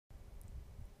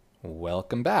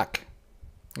Welcome back.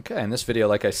 Okay, in this video,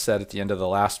 like I said at the end of the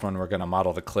last one, we're going to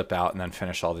model the clip out and then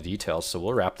finish all the details. So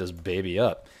we'll wrap this baby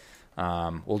up.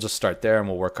 We'll just start there and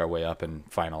we'll work our way up and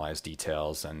finalize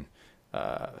details and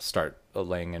start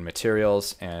laying in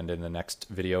materials. And in the next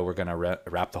video, we're going to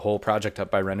wrap the whole project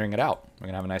up by rendering it out. We're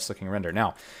going to have a nice looking render.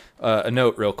 Now, a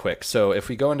note real quick. So if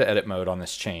we go into edit mode on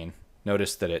this chain,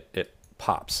 notice that it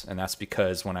pops. And that's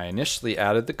because when I initially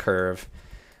added the curve,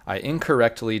 I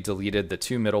incorrectly deleted the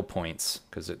two middle points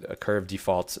because a curve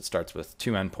defaults, it starts with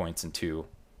two endpoints and two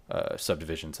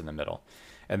subdivisions in the middle.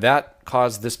 And that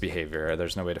caused this behavior.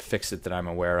 There's no way to fix it that I'm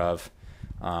aware of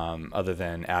other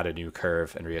than add a new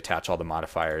curve and reattach all the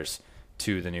modifiers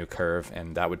to the new curve.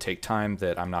 And that would take time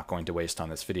that I'm not going to waste on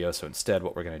this video. So instead,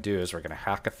 what we're going to do is we're going to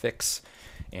hack a fix.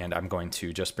 And I'm going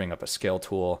to just bring up a scale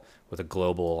tool with a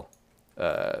global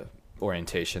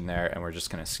orientation there. And we're just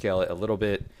going to scale it a little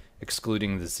bit,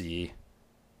 excluding the Z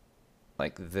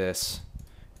like this,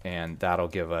 and that'll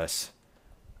give us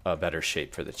a better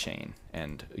shape for the chain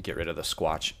and get rid of the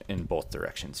squash in both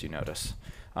directions, you notice.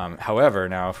 However,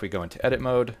 now if we go into edit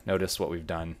mode, notice what we've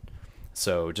done.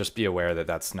 So just be aware that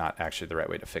that's not actually the right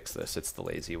way to fix this. It's the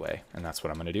lazy way, and that's what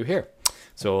I'm going to do here.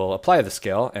 So we'll apply the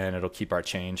scale, and it'll keep our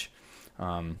change.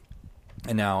 And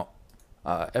now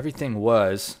everything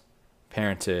was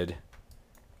parented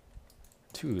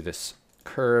to this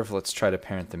curve. Let's try to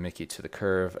parent the Mickey to the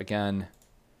curve again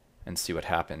and see what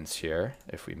happens here.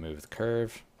 If we move the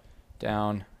curve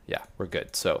down, yeah, we're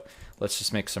good. So let's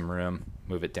just make some room,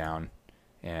 move it down,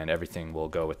 and everything will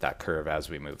go with that curve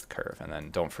as we move the curve. And then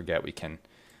don't forget we can,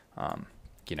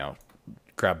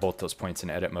 grab both those points in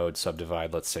edit mode,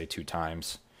 subdivide, let's say 2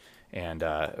 times, and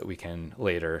we can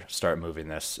later start moving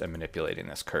this and manipulating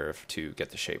this curve to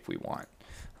get the shape we want.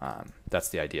 That's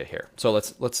the idea here. So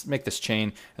let's make this chain,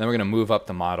 and then we're going to move up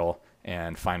the model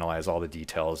and finalize all the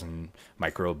details and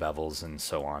micro bevels and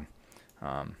so on.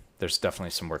 There's definitely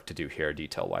some work to do here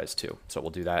detail-wise too. So we'll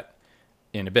do that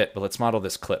in a bit, but let's model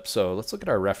this clip. So let's look at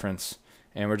our reference,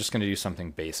 and we're just going to do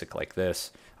something basic like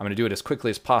this. I'm going to do it as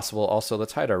quickly as possible. Also,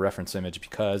 let's hide our reference image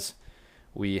because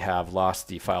we have lost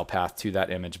the file path to that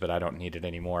image, but I don't need it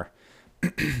anymore.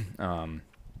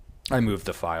 I moved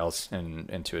the files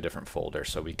into a different folder,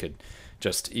 so we could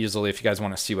just easily, if you guys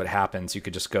want to see what happens, you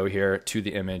could just go here to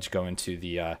the image, go into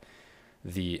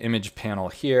the image panel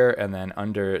here, and then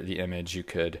under the image you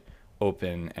could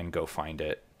open and go find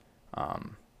it.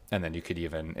 And then you could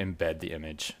even embed the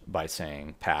image by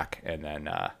saying pack, and then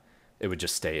it would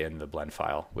just stay in the blend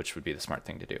file, which would be the smart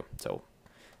thing to do. So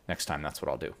next time that's what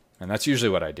I'll do. And that's usually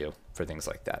what I do for things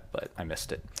like that, but I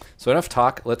missed it. So enough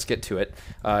talk, let's get to it.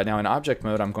 Now in object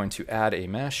mode, I'm going to add a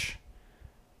mesh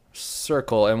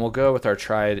circle, and we'll go with our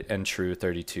tried and true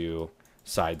 32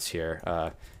 sides here.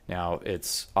 Now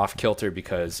it's off kilter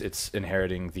because it's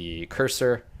inheriting the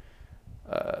cursor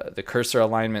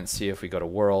alignment. See if we go to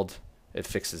world, it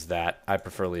fixes that. I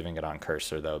prefer leaving it on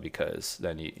cursor though, because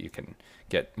then you can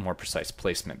get more precise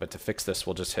placement. But to fix this,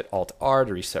 we'll just hit Alt-R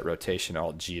to reset rotation,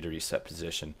 Alt-G to reset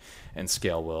position, and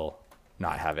scale will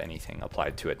not have anything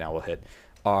applied to it. Now we'll hit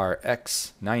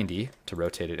RX90 to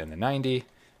rotate it in the 90,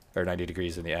 or 90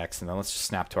 degrees in the X, and then let's just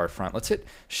snap to our front. Let's hit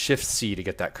Shift-C to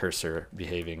get that cursor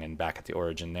behaving and back at the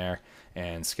origin there,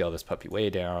 and scale this puppy way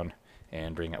down,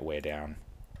 and bring it way down.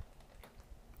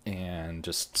 And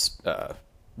just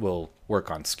we'll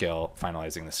work on scale,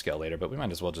 finalizing the scale later, but we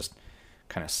might as well just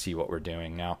kind of see what we're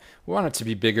doing now. We want it to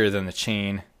be bigger than the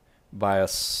chain by a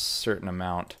certain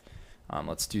amount.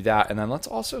 Let's do that, and then let's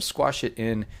also squash it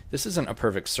in. This isn't a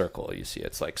perfect circle. You see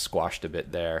it's like squashed a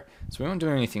bit there, so we won't do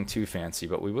anything too fancy,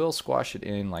 but we will squash it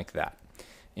in like that.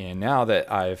 And now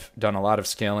that I've done a lot of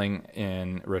scaling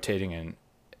in rotating in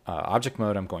object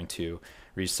mode, I'm going to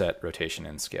reset rotation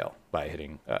and scale by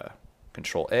hitting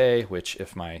Control A, which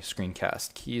if my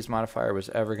screencast keys modifier was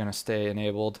ever going to stay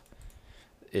enabled,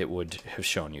 it would have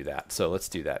shown you that. So let's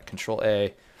do that. Control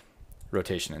A,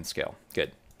 rotation and scale.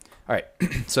 Good. All right.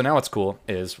 So now what's cool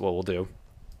is what we'll do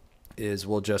is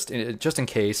we'll just in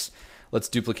case, let's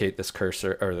duplicate this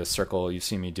cursor or this circle. You've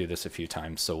seen me do this a few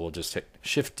times. So we'll just hit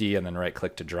Shift D and then right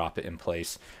click to drop it in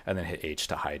place, and then hit H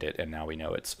to hide it. And now we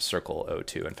know it's circle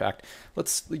O2. In fact,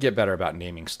 let's get better about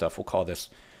naming stuff. We'll call this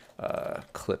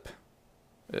clip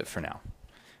for now,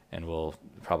 and we'll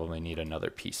probably need another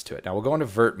piece to it. Now we'll go into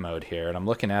vert mode here, and I'm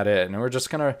looking at it, and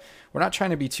we're not trying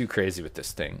to be too crazy with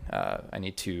this thing. I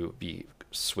need to be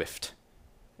swift,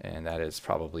 and that is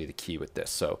probably the key with this.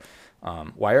 So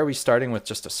why are we starting with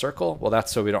just a circle? Well,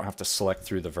 that's so we don't have to select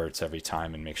through the verts every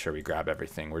time and make sure we grab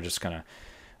everything. We're just gonna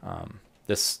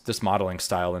this modeling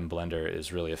style in Blender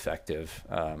is really effective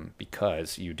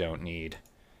because you don't need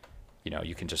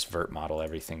you can just vert model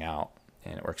everything out,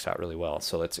 and it works out really well.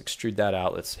 So let's extrude that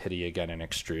out. Let's hit E again and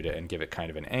extrude it and give it kind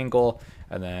of an angle,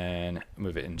 and then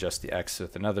move it in just the X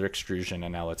with another extrusion,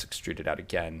 and now let's extrude it out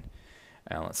again.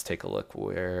 And let's take a look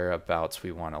whereabouts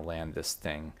we want to land this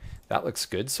thing. That looks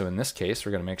good. So in this case,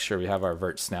 we're going to make sure we have our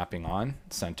vert snapping on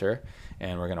center,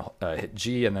 and we're going to hit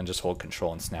G and then just hold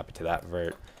control and snap it to that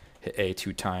vert. Hit A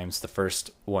 2 times. The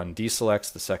first one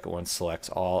deselects, the second one selects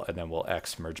all, and then we'll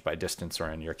X merge by distance,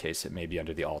 or in your case, it may be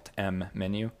under the Alt M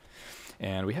menu.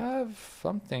 And we have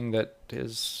something that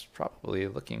is probably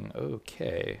looking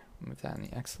okay. Move that in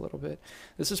the X a little bit.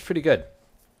 This is pretty good.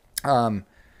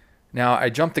 Now, I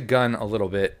jumped the gun a little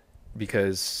bit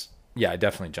because, yeah, I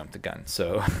definitely jumped the gun.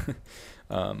 So,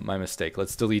 my mistake.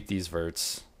 Let's delete these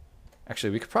verts. Actually,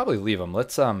 we could probably leave them.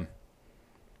 Let's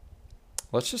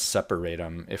just separate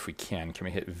them if we can. Can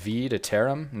we hit V to tear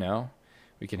them? No.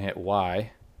 We can hit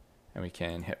Y, and we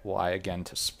can hit Y again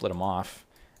to split them off.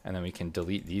 And then we can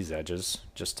delete these edges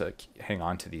just to hang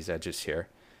on to these edges here.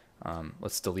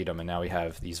 Let's delete them, and now we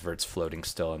have these verts floating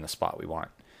still in the spot we want.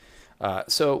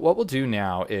 So what we'll do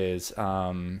now is,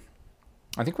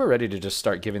 I think we're ready to just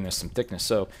start giving this some thickness.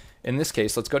 So in this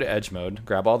case, let's go to edge mode,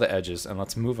 grab all the edges, and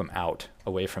let's move them out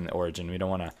away from the origin. We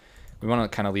want to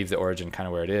kind of leave the origin kind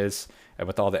of where it is. And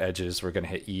with all the edges, we're going to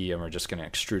hit E, and we're just going to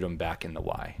extrude them back in the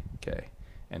Y. Okay,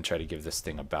 and try to give this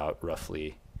thing about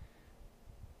roughly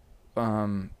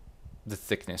the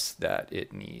thickness that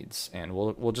it needs. And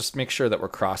we'll just make sure that we're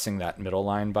crossing that middle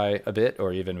line by a bit,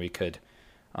 or even we could,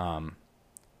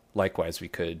 likewise, we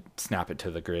could snap it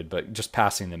to the grid, but just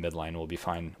passing the midline will be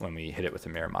fine when we hit it with a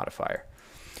mirror modifier.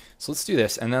 So let's do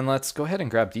this, and then let's go ahead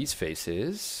and grab these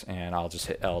faces, and I'll just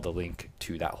hit L to link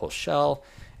to that whole shell,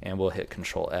 and we'll hit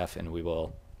Control F, and we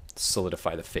will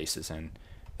solidify the faces, and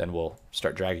then we'll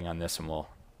start dragging on this, and we'll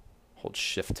hold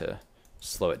Shift to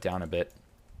slow it down a bit.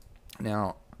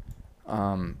 Now,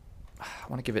 I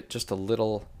want to give it just a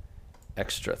little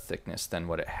extra thickness than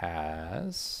what it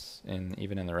has,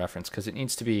 even in the reference, because it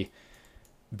needs to be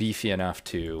beefy enough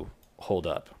to hold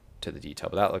up to the detail.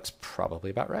 But that looks probably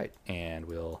about right, and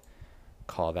we'll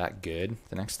call that good.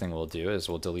 The next thing we'll do is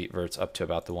we'll delete verts up to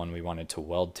about the one we wanted to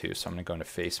weld to. So I'm going to go into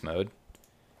face mode,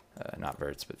 not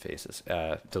verts, but faces.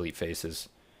 Delete faces,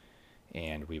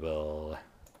 and we will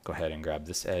go ahead and grab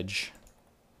this edge,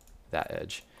 that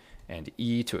edge, and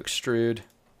E to extrude.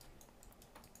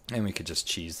 And we could just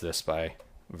cheese this by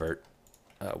vert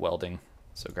welding.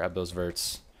 So grab those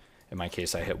verts. In my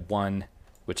case, I hit 1,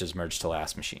 which is merge to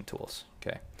last machine tools.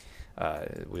 Okay.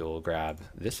 We will grab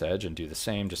this edge and do the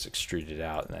same, just extrude it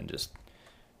out, and then just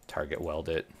target weld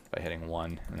it by hitting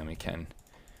 1. And then we can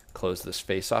close this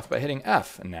face off by hitting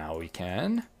F. And now we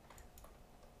can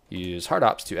use hard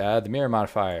ops to add the mirror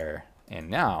modifier. And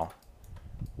now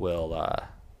we'll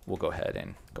go ahead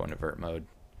and go into vert mode.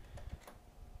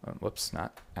 Whoops,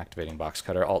 not activating box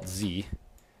cutter. Alt Z.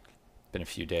 Been a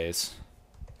few days.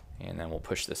 And then we'll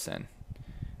push this in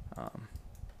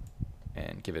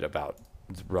and give it about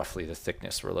roughly the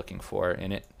thickness we're looking for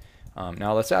in it.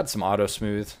 Now let's add some auto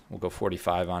smooth. We'll go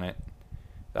 45 on it.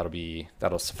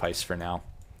 That'll suffice for now.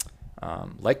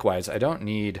 Likewise, I don't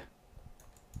need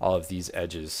all of these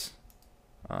edges.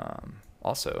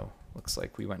 Also, looks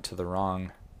like we went to the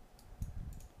wrong.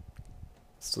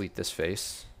 Let's delete this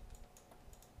face.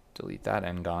 Delete that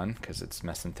end because it's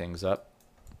messing things up.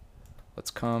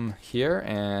 Let's come here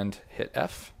and hit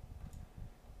F,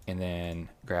 and then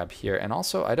grab here. And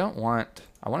also, I want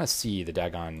to see the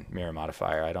daggone mirror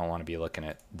modifier. I don't want to be looking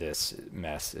at this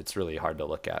mess. It's really hard to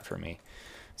look at for me.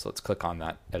 So let's click on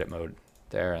that edit mode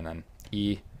there, and then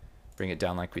E, bring it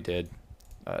down like we did.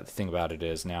 The thing about it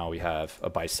is now we have a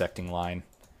bisecting line,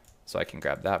 so I can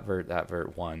grab that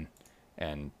vert 1,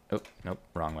 and oh nope,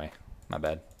 wrong way, my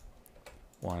bad.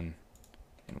 1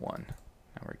 and 1.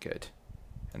 Now we're good.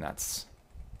 And that's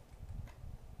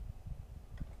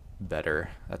better.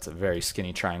 That's a very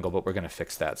skinny triangle, but we're going to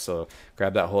fix that. So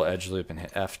grab that whole edge loop and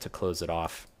hit F to close it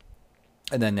off.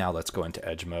 And then now let's go into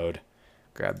edge mode.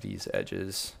 Grab these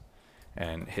edges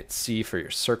and hit C for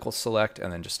your circle select,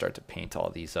 and then just start to paint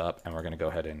all these up. And we're going to go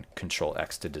ahead and Control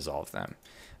X to dissolve them.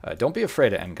 Don't be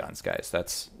afraid of end guns, guys.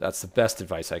 That's the best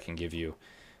advice I can give you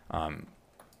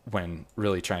when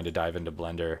really trying to dive into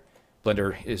Blender.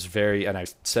 Blender is very, and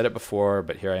I've said it before,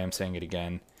 but here I am saying it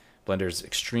again, Blender is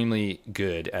extremely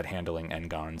good at handling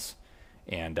engons,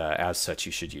 and as such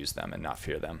you should use them and not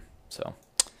fear them. So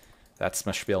that's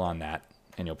my spiel on that,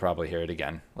 and you'll probably hear it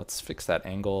again. Let's fix that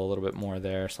angle a little bit more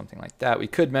there, something like that. We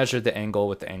could measure the angle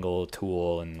with the angle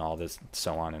tool and all this,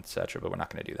 so on, etc., but we're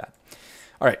not going to do that.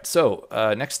 All right, so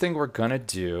next thing we're going to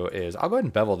do is, I'll go ahead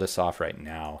and bevel this off right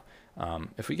now.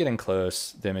 If we get in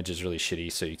close, the image is really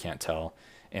shitty, so you can't tell.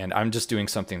 And I'm just doing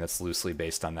something that's loosely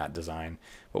based on that design.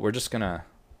 But we're just going to,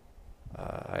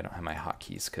 I don't have my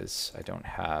hotkeys because I don't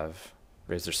have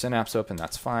Razor Synapse open.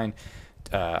 That's fine.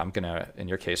 I'm going to, in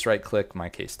your case, right click, my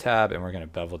case tab, and we're going to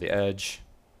bevel the edge.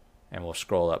 And we'll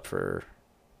scroll up for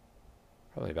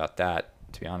probably about that.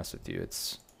 To be honest with you,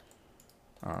 it's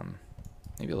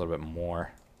maybe a little bit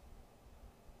more.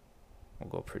 We'll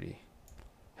go pretty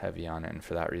heavy on it, and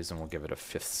for that reason we'll give it a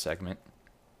 5th segment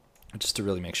just to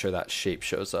really make sure that shape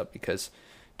shows up, because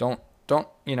don't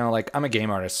you know, like, I'm a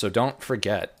game artist, so don't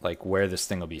forget like where this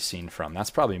thing will be seen from. That's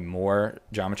probably more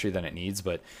geometry than it needs,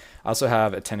 but I also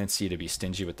have a tendency to be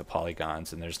stingy with the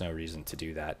polygons, and there's no reason to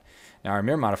do that. Now our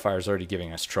mirror modifier is already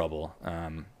giving us trouble,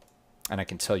 and I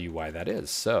can tell you why that is.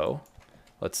 So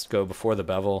let's go before the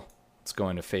bevel, let's go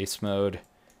into face mode,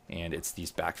 and it's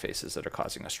these back faces that are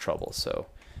causing us trouble. So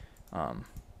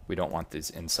we don't want these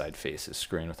inside faces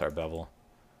screwing with our bevel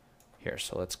here.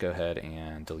 So let's go ahead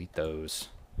and delete those.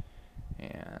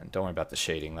 And don't worry about the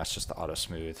shading, that's just the auto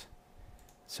smooth.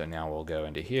 So now we'll go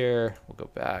into here, we'll go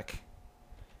back,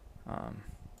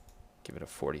 give it a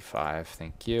 45,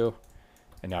 thank you.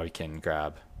 And now we can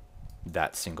grab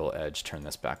that single edge, turn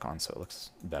this back on so it looks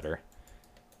better.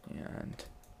 And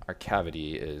our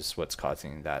cavity is what's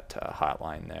causing that hot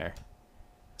line there.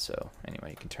 So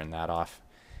anyway, you can turn that off.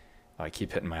 I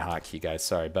keep hitting my hotkey, guys.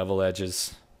 Sorry. Bevel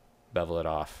edges, bevel it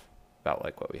off, about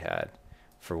like what we had.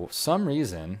 For some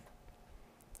reason,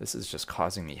 this is just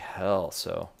causing me hell.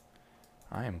 So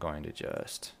I am going to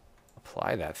just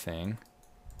apply that thing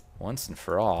once and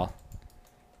for all.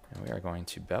 And we are going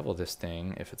to bevel this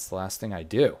thing if it's the last thing I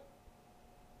do.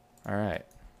 All right.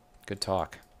 Good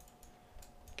talk.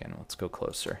 Again, let's go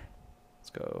closer.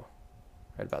 Let's go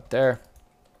right about there.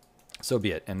 So be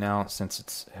it. And now, since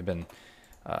it's been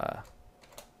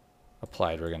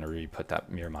applied, we're going to re-put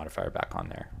that mirror modifier back on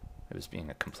there. It was being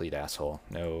a complete asshole.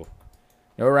 No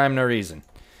rhyme, no reason.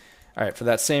 All right, for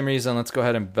that same reason, let's go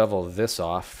ahead and bevel this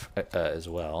off as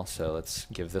well. So let's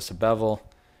give this a bevel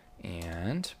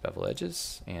and bevel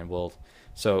edges, and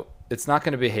so it's not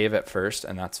going to behave at first,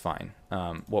 and that's fine.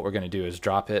 What we're going to do is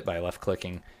drop it by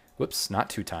left-clicking. Whoops, not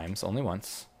 2 times, only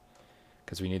once,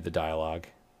 because we need the dialogue.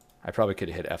 I probably could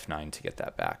hit F9 to get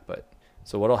that back, but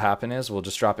so what'll happen is we'll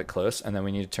just drop it close, and then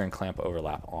we need to turn clamp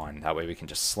overlap on. That way we can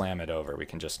just slam it over. We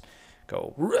can just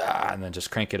go rah, and then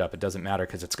just crank it up. It doesn't matter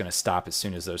because it's going to stop as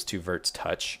soon as those 2 verts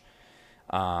touch,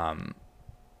 and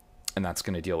that's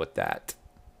going to deal with that.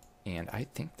 And I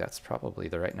think that's probably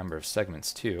the right number of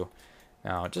segments too.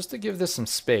 Now, just to give this some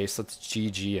space, let's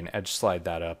GG and edge slide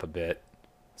that up a bit,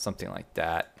 something like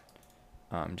that,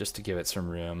 just to give it some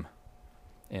room.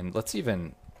 And let's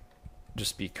even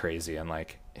just be crazy and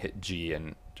like hit G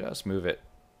and just move it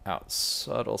out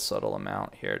subtle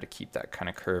amount here to keep that kind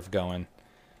of curve going.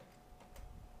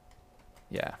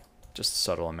 Yeah, just a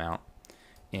subtle amount.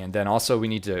 And then also we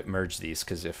need to merge these,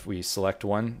 because if we select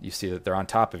one, you see that they're on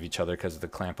top of each other because of the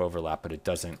clamp overlap, but it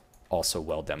doesn't also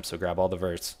weld them. So grab all the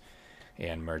verts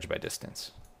and merge by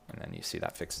distance. And then you see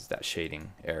that fixes that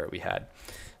shading error we had.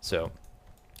 So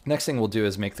next thing we'll do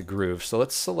is make the groove. So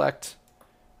let's select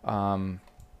up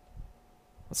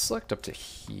to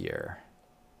here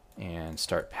and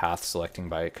start path selecting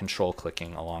by control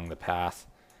clicking along the path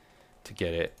to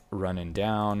get it running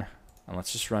down. And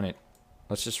let's just run it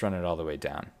all the way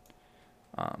down.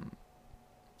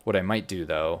 What I might do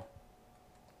though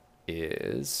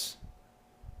is,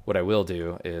 I will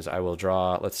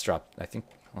draw, let's try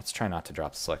not to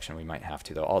drop the selection. We might have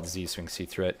to though. Alt Z so we can see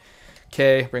through it.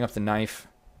 K, bring up the knife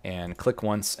and click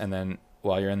once, and then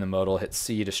while you're in the modal, hit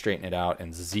C to straighten it out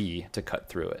and Z to cut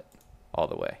through it all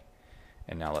the way.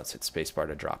 And now let's hit spacebar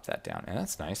to drop that down. And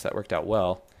that's nice, that worked out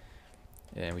well.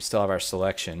 And we still have our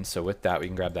selection, so with that we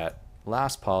can grab that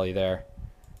last poly there.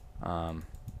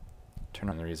 Turn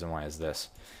on the reason why is this.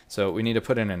 So we need to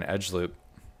put in an edge loop.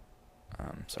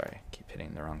 Sorry, I keep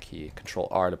hitting the wrong key. Control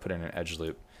R to put in an edge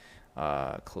loop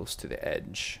close to the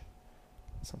edge.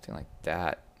 Something like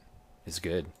that is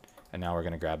good. And now we're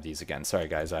going to grab these again. Sorry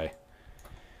guys, I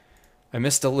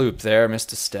missed a loop there,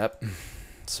 missed a step.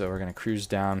 So we're going to cruise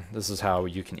down. This is how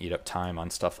you can eat up time on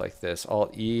stuff like this.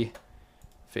 Alt E,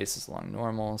 faces along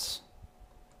normals.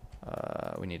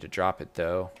 We need to drop it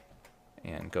though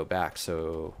and go back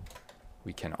so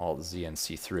we can Alt Z and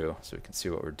see through, so we can see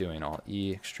what we're doing. Alt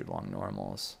E, extrude along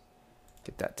normals.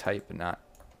 Get that tight but not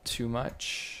too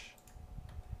much.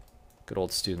 Good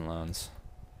old student loans.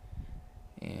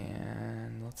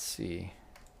 And let's see.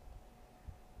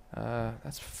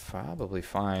 That's probably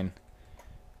fine.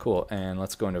 Cool, and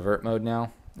let's go into vert mode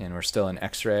now. And we're still in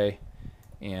X-ray.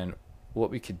 And what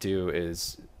we could do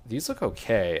is these look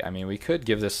okay. I mean, we could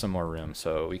give this some more room,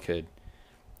 so we could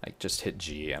like just hit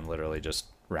G and literally just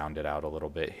round it out a little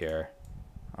bit here.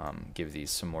 Give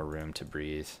these some more room to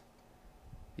breathe,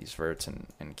 these verts,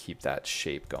 and keep that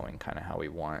shape going kind of how we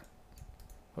want.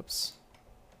 Whoops.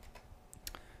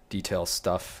 Detail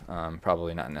stuff,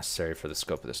 probably not necessary for the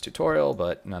scope of this tutorial,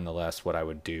 but nonetheless what I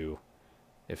would do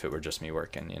if it were just me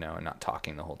working, you know, and not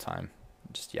talking the whole time,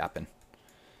 just yapping.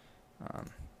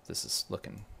 This is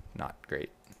looking not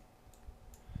great.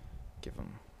 Give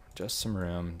them just some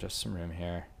room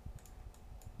here.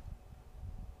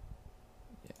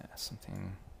 Yeah,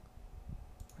 something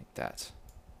like that.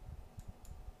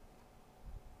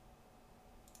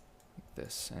 Like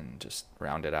this, and just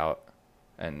round it out,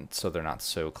 and so they're not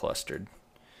so clustered,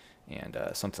 and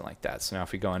something like that. So now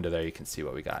if we go into there, you can see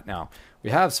what we got. Now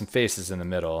we have some faces in the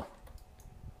middle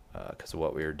because of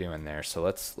what we were doing there. So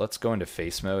let's go into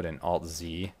face mode and Alt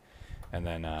Z, and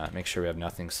then make sure we have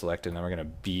nothing selected. And then we're going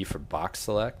to B for box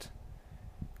select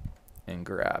and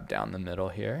grab down the middle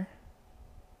here.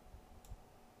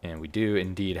 And we do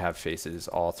indeed have faces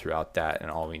all throughout that,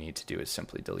 and all we need to do is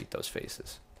simply delete those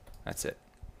faces. That's it.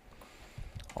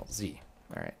 Alt Z.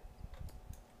 All right.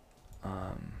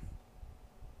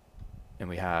 And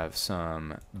we have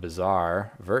some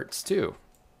bizarre verts too.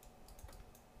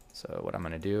 So what I'm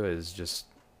going to do is just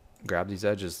grab these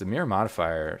edges. The mirror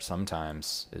modifier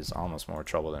sometimes is almost more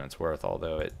trouble than it's worth,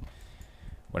 although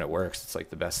when it works, it's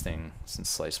like the best thing since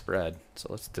sliced bread. So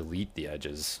let's delete the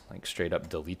edges, like straight up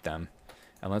delete them.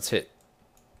 And let's hit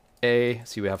A.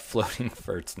 See, we have floating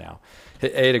verts now.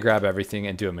 Hit A to grab everything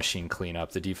and do a machine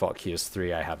cleanup. The default key is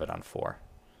 3. I have it on 4.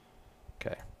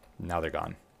 Okay, now they're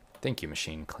gone. Thank you,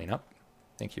 machine cleanup.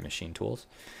 Thank you, machine tools.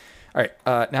 All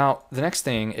right, now the next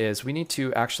thing is we need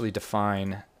to actually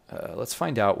define, let's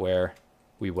find out where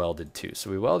we welded to.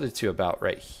 So we welded to about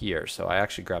right here. So I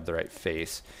actually grabbed the right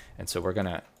face. And so we're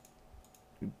gonna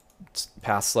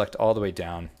path select all the way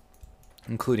down,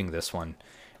 including this one.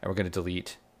 And we're gonna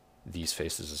delete these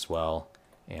faces as well.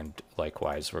 And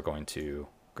likewise, we're going to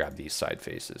grab these side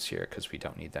faces here because we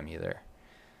don't need them either.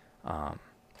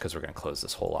 Because we're gonna close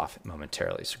this hole off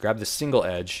momentarily. So grab this single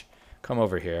edge, come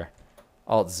over here,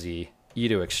 Alt Z, E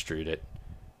to extrude it.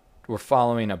 We're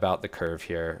following about the curve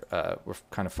here. We're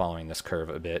kind of following this curve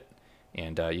a bit.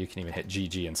 And you can even hit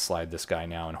GG and slide this guy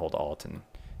now and hold Alt, and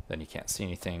then you can't see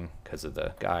anything because of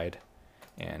the guide,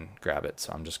 and grab it.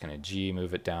 So I'm just going to G,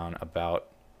 move it down about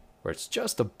where it's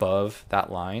just above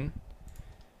that line,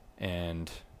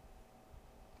 and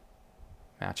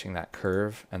matching that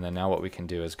curve. And then now what we can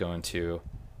do is go into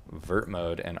vert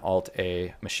mode and Alt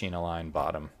A, machine align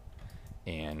bottom.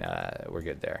 And we're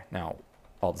good there. Now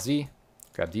Alt Z,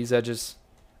 grab these edges,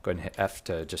 go ahead and hit F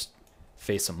to just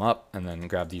face them up, and then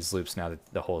grab these loops now that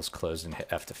the hole is closed, and hit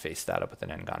F to face that up with an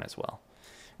end gun as well.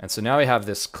 And so now we have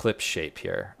this clip shape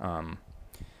here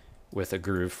with a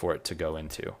groove for it to go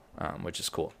into, which is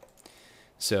cool.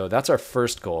 So that's our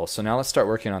first goal. So now let's start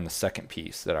working on the second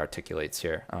piece that articulates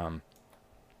here.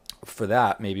 For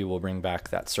that, maybe we'll bring back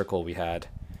that circle we had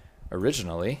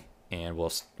originally, and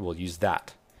we'll use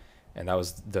that. And that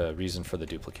was the reason for the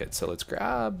duplicate. So let's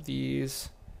grab these,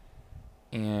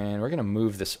 and we're going to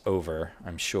move this over,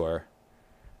 I'm sure.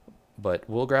 But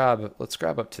let's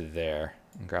grab up to there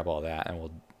and grab all that, and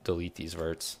we'll delete these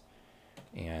verts,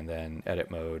 and then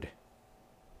edit mode,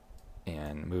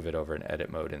 and move it over in edit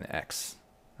mode in the X,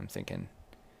 I'm thinking,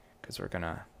 because we're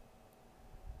gonna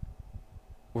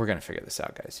figure this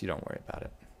out, guys. You don't worry about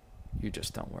it. You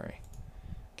just don't worry.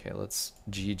 Okay, let's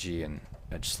GG and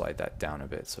edge slide that down a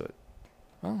bit so it,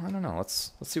 well, I don't know.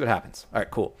 Let's see what happens. All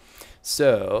right, cool.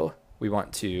 So we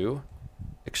want to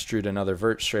extrude another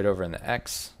vert straight over in the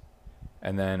X,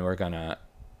 and then we're gonna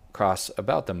cross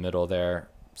about the middle there,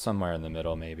 somewhere in the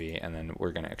middle maybe, and then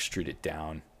we're gonna extrude it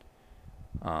down.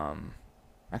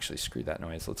 Actually, screw that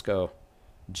noise. Let's go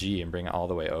G and bring it all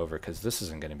the way over, because this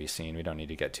isn't gonna be seen. We don't need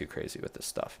to get too crazy with this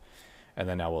stuff. And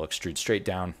then now we'll extrude straight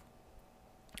down,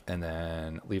 and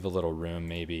then leave a little room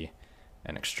maybe,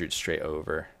 and extrude straight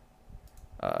over.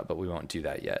 But we won't do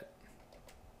that yet.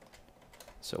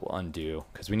 So we'll undo,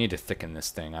 because we need to thicken this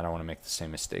thing. I don't want to make the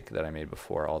same mistake that I made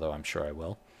before, although I'm sure I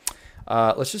will.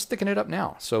 Let's just thicken it up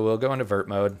now. So we'll go into vert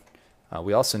mode.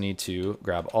 We also need to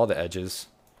grab all the edges,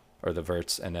 or the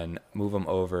verts, and then move them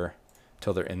over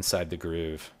till they're inside the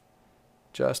groove.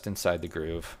 Just inside the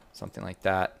groove, something like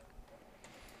that.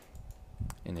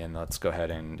 And then let's go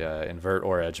ahead and invert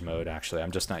or edge mode. Actually,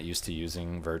 I'm just not used to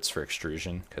using verts for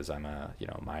extrusion because I'm a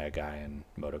Maya guy and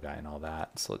Moto guy and all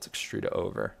that. So let's extrude it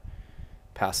over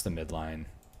past the midline.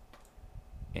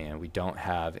 And we don't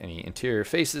have any interior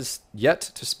faces yet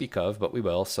to speak of, but we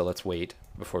will. So let's wait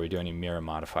before we do any mirror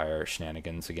modifier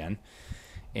shenanigans again.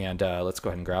 And let's go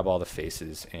ahead and grab all the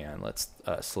faces and let's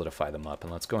solidify them up.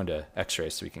 And let's go into X-ray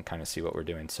so we can kind of see what we're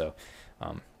doing. So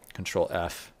Control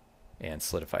F and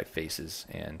solidify faces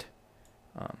and,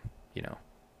 you know,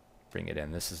 bring it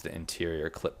in. This is the interior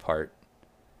clip part.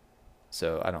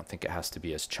 So I don't think it has to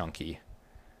be as chunky.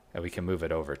 And we can move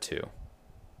it over too.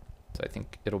 So I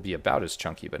think it'll be about as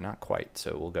chunky, but not quite.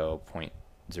 So we'll go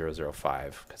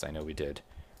 0.005 because I know we did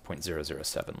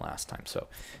 0.007 last time. So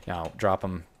now drop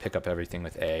them, pick up everything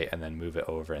with A, and then move it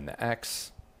over in the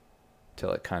X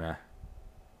till it kind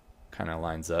of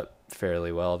lines up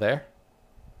fairly well there.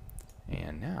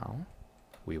 And now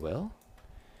we will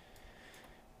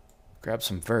grab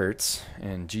some verts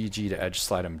and GG to edge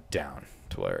slide them down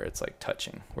to where it's like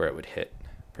touching, where it would hit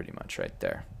pretty much right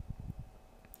there.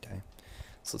 Okay,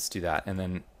 so let's do that. And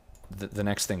then the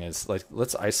next thing is, like,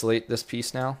 let's isolate this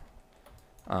piece now.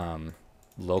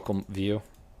 Local view,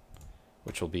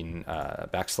 which will be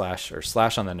backslash or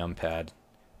slash on the numpad,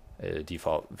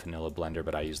 default vanilla blender,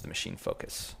 but I use the machine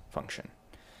focus function.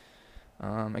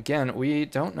 Again, we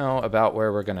don't know about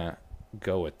where we're gonna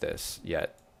go with this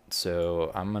yet,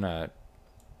 so I'm gonna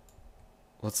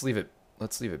let's leave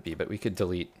it be, but we could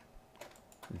delete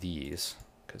these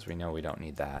because we know we don't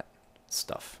need that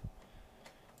stuff.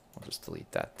 We'll just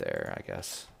delete that there, I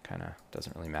guess. Kind of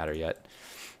doesn't really matter yet.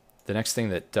 The next thing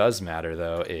that does matter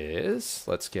though is,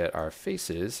 let's get our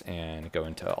faces and go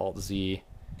into Alt Z,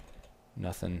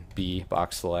 nothing, B,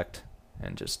 box select,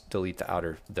 and just delete the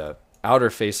outer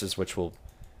faces, which will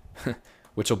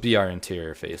be our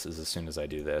interior faces as soon as I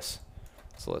do this.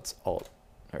 So let's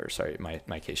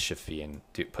my case Shift V and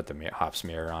put the hops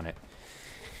mirror on it.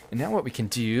 And now what we can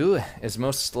do is,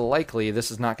 most likely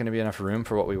this is not going to be enough room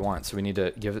for what we want, so we need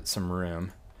to give it some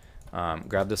room.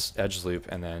 Grab this edge loop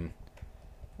and then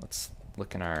let's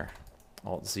look in our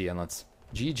Alt Z and let's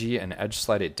GG and edge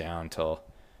slide it down till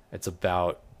it's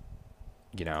about,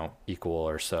 you know, equal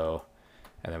or so.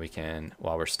 And then we can,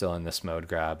 while we're still in this mode,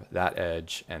 grab that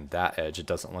edge and that edge. It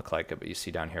doesn't look like it, but you see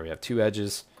down here we have two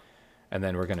edges. And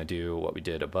then we're going to do what we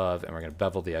did above, and we're going to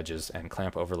bevel the edges and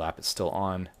clamp overlap. It's still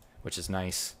on, which is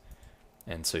nice.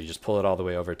 And so you just pull it all the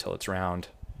way over till it's round,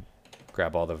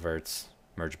 grab all the verts,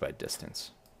 merge by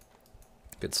distance.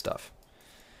 Good stuff.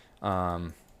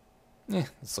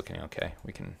 It's looking okay.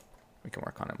 We can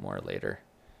work on it more later.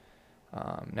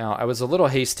 Now I was a little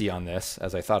hasty on this,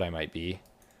 as I thought I might be.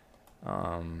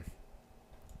 I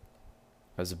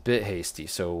was a bit hasty,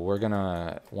 so we're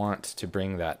gonna want to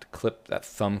bring that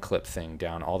thumb clip thing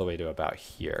down all the way to about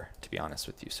here, to be honest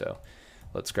with you. So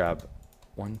let's grab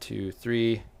 1, 2,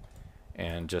 3,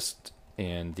 and just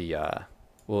in the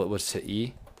let's hit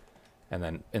E, and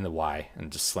then in the Y,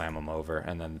 and just slam them over,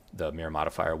 and then the mirror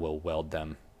modifier will weld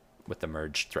them with the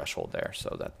merge threshold there,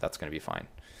 so that's going to be fine.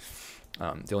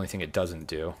 The only thing it doesn't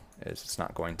do is it's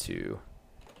not going to.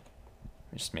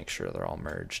 Let me just make sure they're all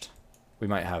merged. We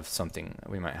might have something.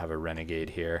 We might have a renegade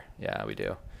here. Yeah, we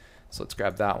do. So let's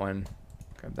grab that one.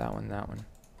 Grab that one. That one.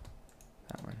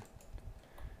 That one.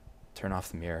 Turn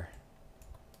off the mirror.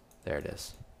 There it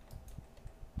is.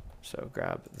 So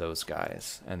grab those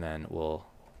guys, and then we'll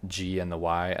G and the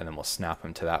Y, and then we'll snap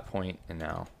them to that point. And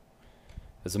now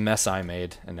there's a mess I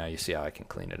made, and now you see how I can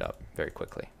clean it up very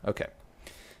quickly. Okay.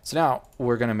 So now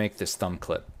we're gonna make this thumb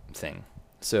clip thing.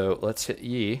 So let's hit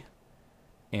E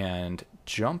and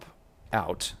jump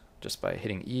out just by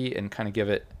hitting E and kind of give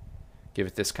it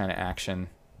this kind of action.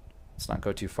 Let's not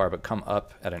go too far, but come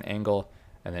up at an angle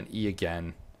and then E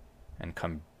again and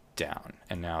come down.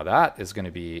 And now that is going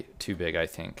to be too big, I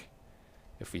think,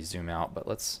 if we zoom out, but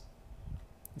let's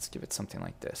give it something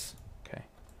like this. Okay.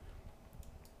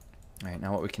 All right,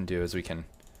 now what we can do is we can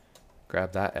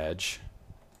grab that edge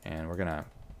and we're going to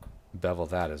bevel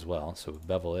that as well. So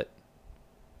bevel it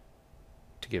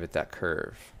to give it that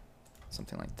curve.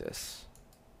 Something like this.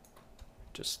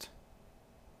 Just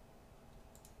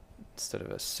instead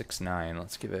of a 6.9,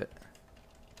 let's give it,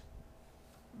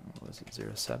 what was it,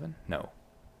 0.7? No.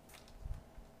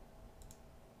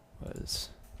 Was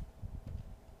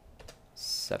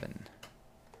 7.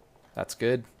 That's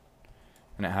good.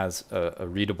 And it has a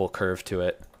readable curve to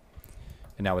it.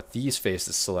 And now with these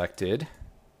faces selected,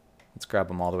 let's grab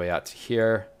them all the way out to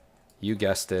here. You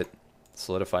guessed it.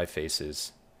 Solidify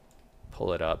faces.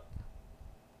 Pull it up.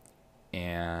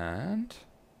 And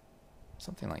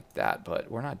something like that,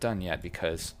 but we're not done yet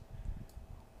because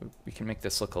we can make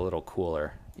this look a little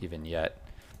cooler even yet.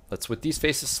 With these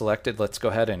faces selected, let's go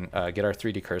ahead and get our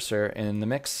 3D cursor in the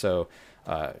mix. So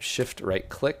shift right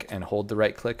click and hold the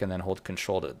right click and then hold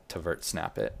control to vert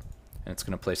snap it. And it's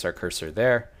going to place our cursor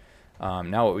there.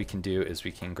 Now what we can do is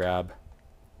we can grab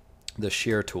the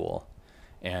shear tool,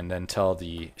 and then tell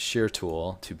the shear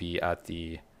tool to be at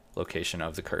the location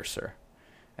of the cursor.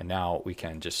 And now we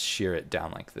can just shear it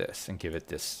down like this and give it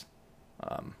this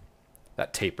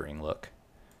that tapering look.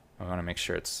 I want to make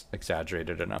sure it's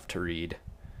exaggerated enough to read,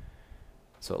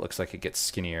 so it looks like it gets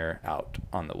skinnier out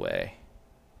on the way,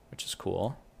 which is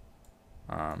cool.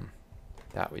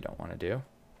 That we don't want to do.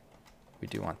 We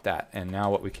do want that. And now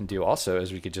what we can do also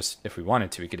is we could just, if we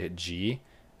wanted to, we could hit G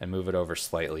and move it over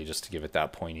slightly just to give it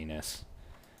that pointiness,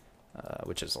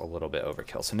 which is a little bit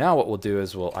overkill. So now what we'll do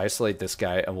is we'll isolate this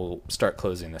guy and we'll start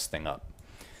closing this thing up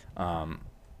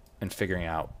and figuring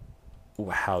out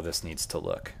how this needs to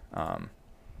look.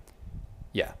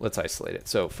 Yeah, let's isolate it.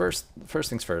 So first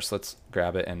things first, let's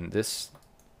grab it, and these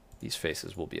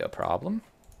faces will be a problem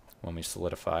when we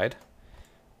solidified.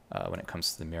 When it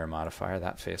comes to the mirror modifier,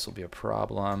 that face will be a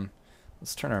problem.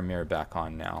 Let's turn our mirror back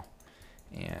on now.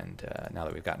 And now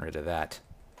that we've gotten rid of that,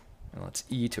 and let's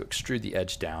E to extrude the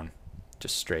edge down,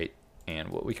 just straight. And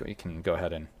what we can go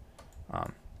ahead and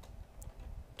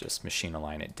just machine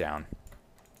align it down,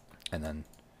 and then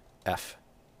F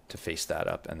to face that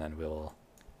up, and then we'll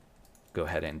go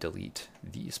ahead and delete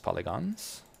these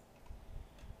polygons,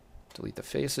 delete the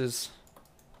faces,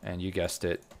 and you guessed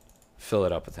it, fill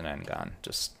it up with an n-gon.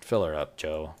 Just fill her up,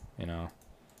 Joe, you know.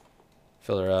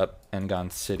 Fill her up, n-gon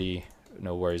city,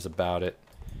 no worries about it.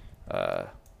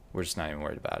 We're just not even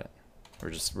worried about it.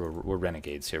 We're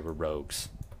renegades here, we're rogues.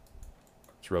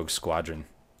 It's Rogue Squadron,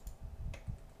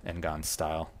 n-gon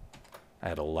style. I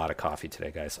had a lot of coffee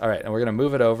today, guys. All right, and we're gonna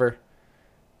move it over,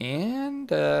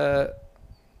 and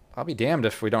I'll be damned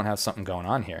if we don't have something going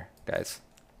on here, guys.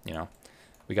 You know,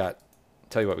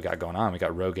 tell you what we got going on. We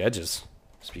got rogue edges.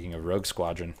 Speaking of Rogue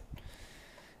Squadron.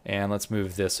 And let's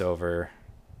move this over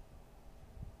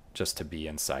just to be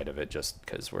inside of it, just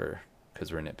because we're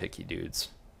nitpicky dudes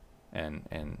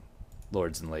and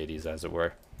lords and ladies, as it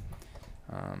were.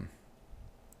 I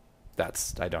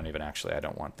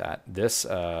don't want that. This,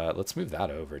 let's move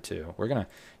that over too. We're gonna, you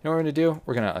know what we're gonna do?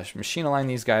 We're gonna machine align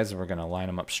these guys, and we're gonna line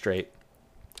them up straight.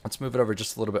 Let's move it over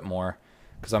just a little bit more,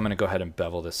 because I'm gonna go ahead and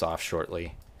bevel this off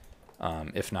shortly,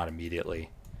 if not immediately.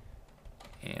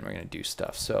 And we're gonna do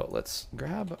stuff. So let's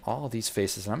grab all these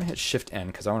faces, and I'm gonna hit Shift N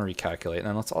because I want to recalculate, and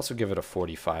then let's also give it a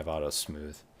 45 auto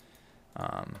smooth.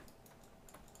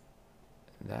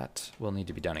 That will need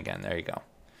to be done again. There you go.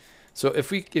 So if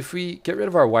we get rid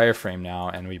of our wireframe now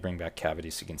and we bring back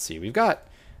cavity, so you can see we've got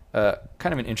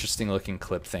kind of an interesting looking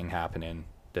clip thing happening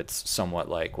that's somewhat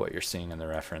like what you're seeing in the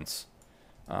reference,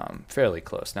 fairly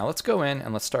close. Now let's go in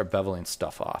and let's start beveling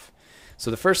stuff off. So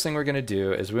the first thing we're going to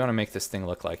do is we want to make this thing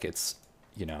look like it's,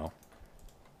 you know,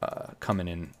 coming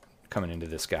into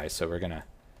this guy. So we're going to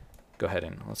go ahead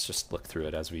and let's just look through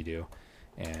it as we do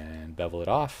and bevel it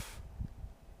off.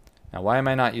 Now, why am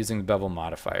I not using the bevel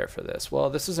modifier for this? Well,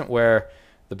 this isn't where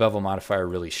the bevel modifier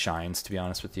really shines, to be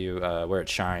honest with you. Where it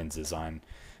shines is on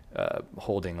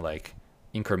holding like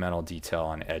incremental detail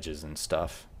on edges and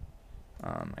stuff.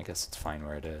 I guess it's fine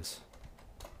where it is.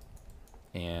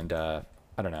 And I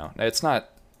don't know. It's not,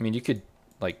 I mean, you could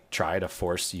like try to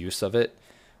force use of it.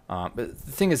 But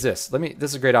the thing is this, this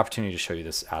is a great opportunity to show you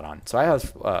this add-on. So I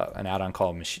have an add-on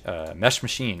called Mesh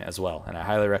Machine as well, and I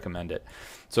highly recommend it.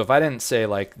 So if I didn't say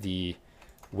like the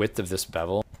width of this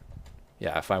bevel,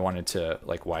 yeah, if I wanted to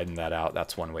like widen that out,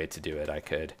 that's one way to do it. I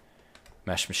could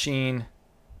Mesh Machine,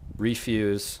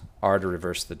 refuse, R to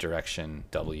reverse the direction,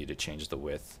 W to change the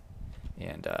width,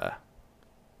 and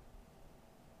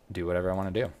do whatever I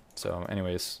want to do. So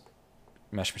anyways,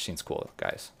 Mesh Machine's cool,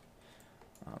 guys.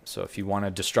 So if you want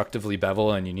to destructively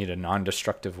bevel and you need a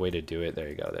non-destructive way to do it, there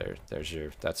you go.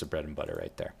 That's a bread and butter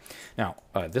right there. Now,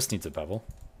 this needs a bevel.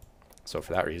 So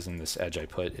for that reason, this edge I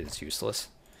put is useless.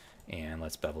 And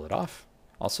let's bevel it off.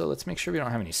 Also, let's make sure we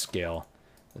don't have any scale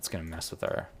that's going to mess with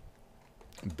our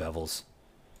bevels.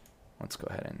 Let's go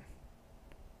ahead and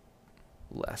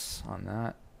less on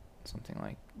that. Something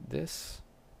like this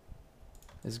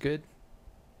is good.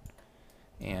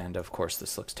 And of course,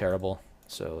 this looks terrible.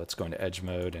 So let's go into edge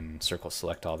mode and circle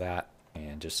select all that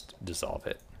and just dissolve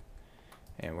it.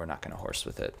 And we're not going to horse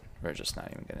with it. We're just not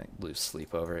even going to lose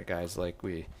sleep over it, guys. Like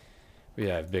we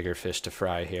have bigger fish to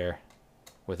fry here,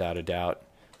 without a doubt.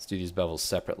 Let's do these bevels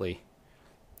separately.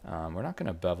 We're not going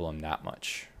to bevel them that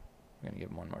much. We're going to give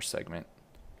them one more segment.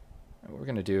 And what we're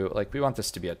going to do, like, we want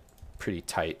this to be a pretty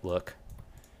tight look.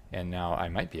 And now I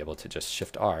might be able to just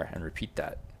Shift R and repeat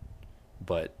that.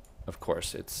 But of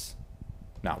course, it's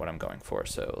not what I'm going for.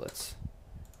 So let's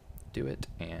do it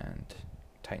and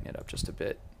tighten it up just a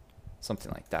bit.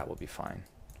 Something like that will be fine.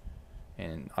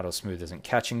 And auto smooth isn't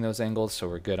catching those angles, so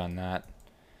we're good on that.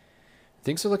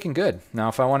 things are looking good. Now,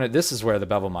 if I wanted, this is where the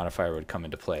bevel modifier would come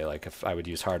into play. Like if I would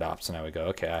use hard ops and I would go,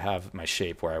 okay, I have my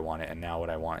shape where I want it, and now what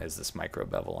I want is this micro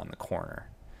bevel on the corner.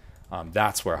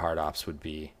 That's where hard ops would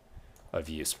be of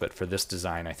use. But for this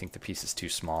design, I think the piece is too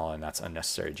small, and that's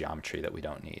unnecessary geometry that we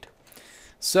don't need.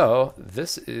 So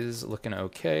this is looking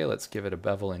okay. Let's give it a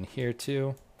bevel in here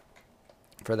too.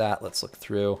 For that, let's look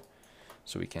through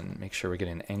so we can make sure we're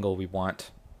getting an angle we want.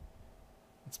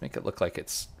 Let's make it look like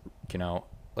it's, you know,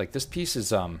 like this piece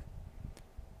is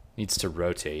needs to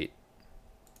rotate.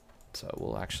 So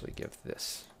we'll actually give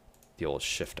this the old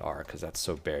Shift R because that's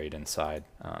so buried inside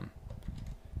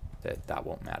that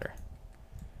won't matter.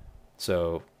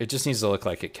 So it just needs to look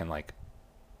like it can like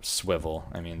swivel.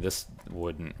 I mean, this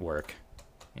wouldn't work,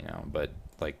 you know, but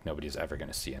like nobody's ever going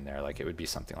to see in there. Like it would be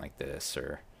something like this,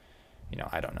 or, you know,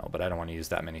 I don't know, but I don't want to use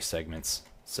that many segments.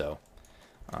 So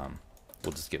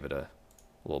we'll just give it a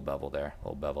little bevel there, a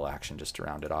little bevel action just to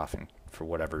round it off, and for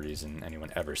whatever reason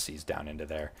anyone ever sees down into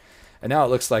there. And now it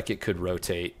looks like it could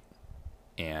rotate,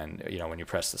 and you know, when you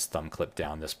press this thumb clip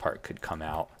down, this part could come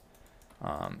out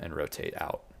and rotate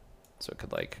out. So it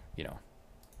could, like, you know,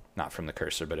 not from the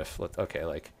cursor, but if, okay,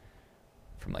 like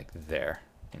from like there,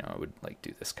 you know, it would like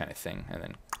do this kind of thing and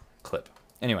then clip.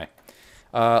 Anyway,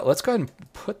 let's go ahead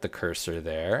and put the cursor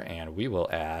there, and we will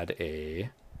add a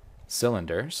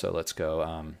cylinder. So let's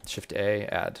go Shift A,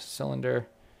 add cylinder,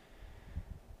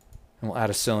 and we'll add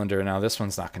a cylinder. Now this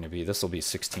one's not going to be, this will be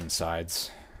 16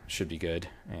 sides, should be good,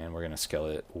 and we're going to scale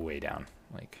it way down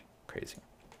like crazy.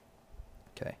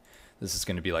 Okay, this is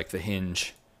going to be like the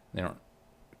hinge.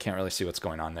 Can't really see what's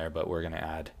going on there, but we're going to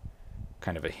add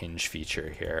kind of a hinge feature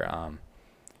here.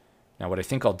 Now what I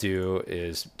think I'll do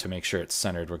is, to make sure it's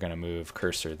centered, we're going to move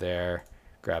cursor there,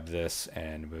 grab this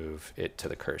and move it to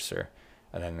the cursor.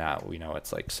 And then that, we know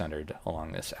it's like centered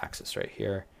along this axis right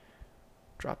here.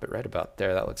 Drop it right about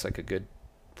there. That looks like a good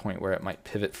point where it might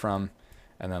pivot from.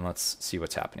 And then let's see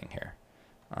what's happening here.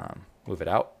 Move it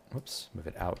out. Whoops, move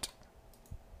it out.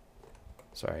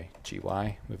 Sorry,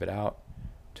 GY, move it out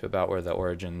to about where the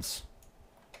origins,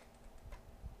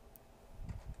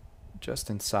 just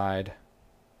inside,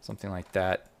 something like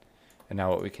that. And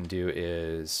now what we can do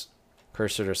is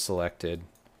cursor to selected,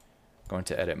 go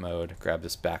into edit mode, grab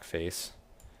this back face,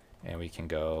 and we can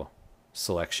go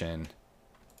selection,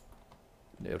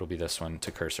 it'll be this one,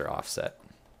 to cursor offset,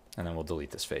 and then we'll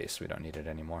delete this face. We don't need it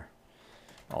anymore.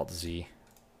 Alt Z,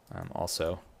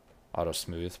 also auto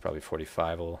smooth, probably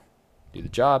 45 will do the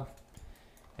job.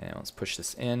 And let's push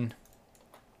this in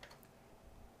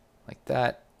like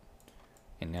that.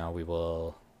 And now we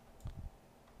will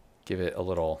give it a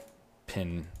little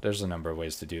pin. There's a number of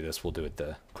ways to do this. We'll do it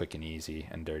the quick and easy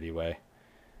and dirty way.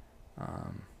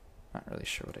 Not really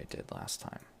sure what I did last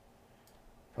time.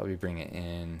 Probably bring it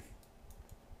in,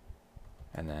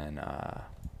 and then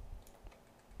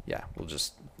yeah,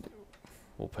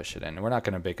 we'll push it in. We're not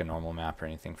going to make a normal map or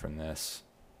anything from this,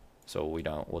 so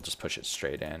we'll just push it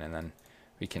straight in, and then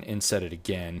we can inset it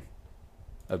again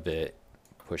a bit,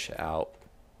 push it out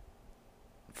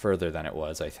further than it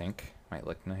was, I think. Might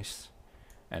look nice.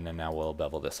 And then now we'll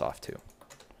bevel this off too.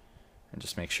 And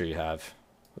just make sure you have,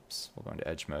 whoops, we'll go into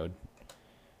edge mode.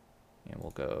 And we'll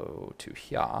go to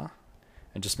here.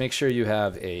 And just make sure you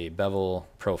have a bevel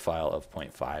profile of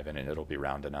 0.5, and it'll be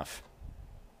round enough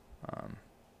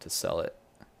to sell it.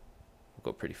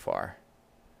 We'll go pretty far.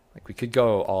 Like we could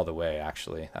go all the way,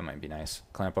 actually. That might be nice.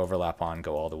 Clamp overlap on,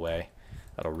 go all the way.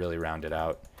 That'll really round it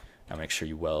out. Now make sure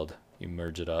you weld, you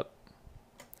merge it up,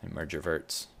 and merge your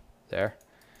verts there.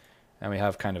 And we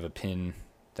have kind of a pin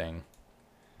thing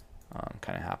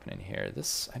kind of happening here.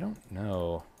 This, I don't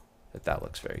know that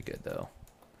looks very good though.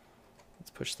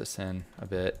 Let's push this in a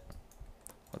bit.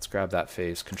 Let's grab that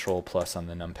face, Control plus on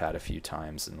the numpad a few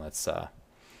times, and let's go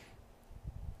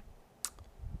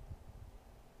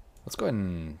ahead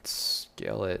and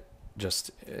scale it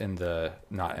just in the,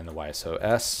 not in the Y. So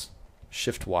S,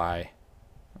 Shift Y,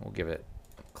 we'll give it,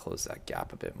 close that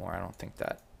gap a bit more. I don't think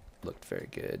that looked very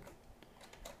good,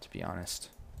 to be honest.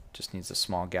 Just needs a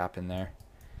small gap in there.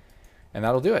 And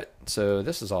that'll do it. So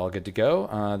this is all good to go.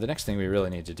 The next thing we really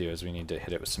need to do is we need to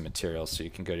hit it with some materials. So you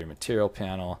can go to your material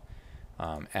panel,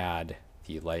 add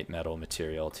the light metal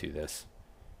material to this,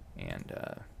 and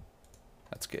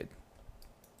that's good.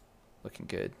 Looking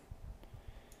good.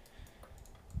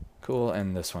 Cool,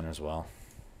 and this one as well,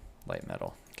 light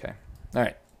metal. Okay. All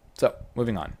right. So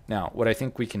moving on. Now, what I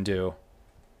think we can do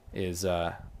is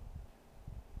this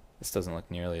doesn't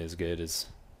look nearly as good as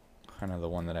kind of the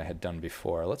one that I had done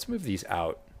before. Let's move these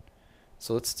out.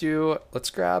 So let's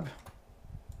grab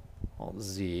Alt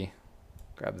Z,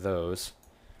 grab those.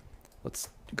 Let's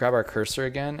grab our cursor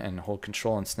again and hold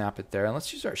control and snap it there. And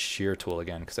let's use our shear tool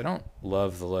again because I don't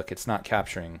love the look. It's not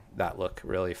capturing that look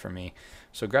really for me.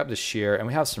 So grab the shear, and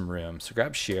we have some room. So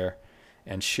grab shear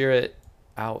and shear it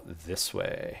out this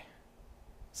way.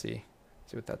 See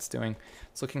what that's doing?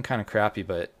 It's looking kind of crappy,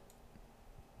 but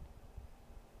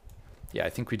yeah, I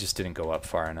think we just didn't go up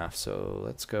far enough. So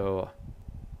let's go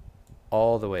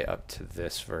all the way up to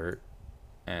this vert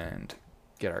and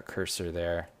get our cursor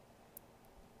there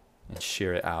and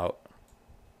shear it out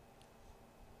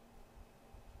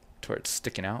to where it's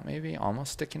sticking out, maybe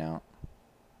almost sticking out,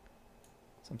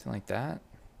 something like that.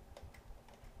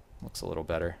 Looks a little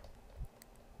better.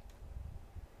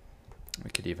 We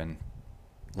could even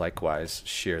likewise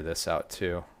shear this out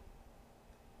too.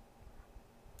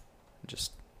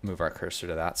 Just move our cursor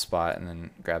to that spot and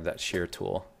then grab that shear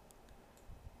tool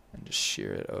and just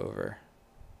shear it over.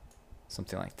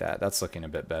 Something like that. That's looking a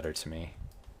bit better to me.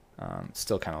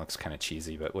 Still kind of looks kind of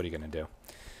cheesy, but what are you going to do?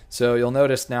 So you'll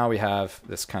notice now we have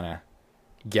this kind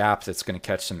of gap that's going to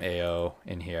catch some AO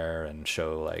in here and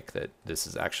show like that this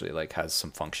is actually like has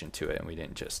some function to it, and we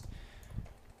didn't just,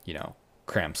 you know,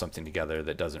 cram something together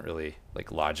that doesn't really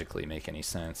like logically make any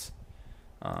sense.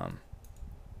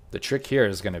 The trick here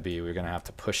is going to be we're going to have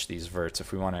to push these verts.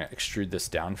 If we want to extrude this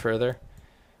down further,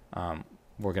 we're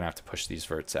going to have to push these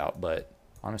verts out, but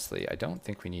honestly, I don't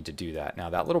think we need to do that.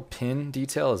 Now that little pin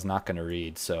detail is not going to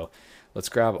read, so let's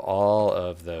grab all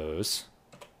of those,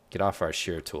 get off our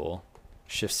shear tool,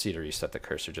 Shift C to reset the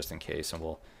cursor just in case, and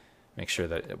we'll make sure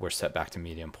that we're set back to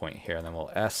medium point here, and then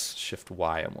we'll S, Shift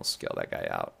Y, and we'll scale that guy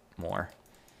out more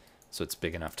so it's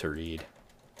big enough to read.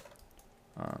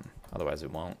 Otherwise it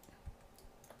won't.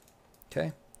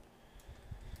 Okay.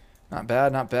 Not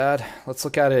bad, not bad. Let's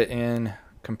look at it in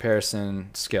comparison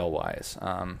scale-wise.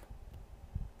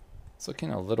 It's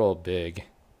looking a little big,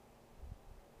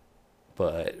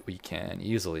 but we can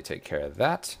easily take care of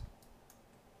that.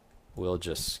 We'll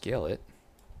just scale it.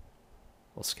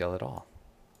 We'll scale it all.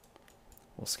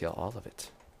 We'll scale all of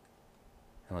it.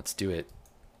 And let's do it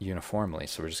uniformly.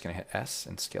 So we're just going to hit S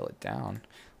and scale it down.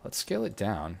 Let's scale it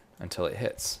down until it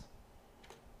hits.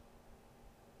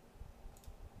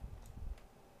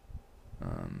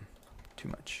 Too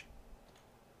much.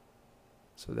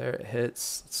 So there it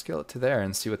hits. Let's scale it to there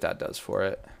and see what that does for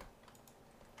it.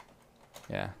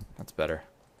 Yeah, that's better.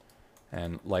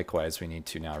 And likewise, we need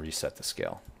to now reset the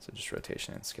scale. So just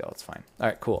rotation and scale, it's fine. All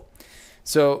right, cool.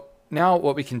 So now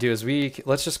what we can do is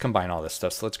let's just combine all this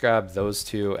stuff. So let's grab those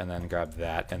two and then grab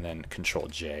that and then Control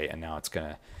J. And now it's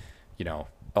gonna, you know,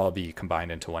 all be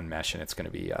combined into one mesh, and it's gonna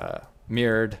be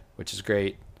mirrored, which is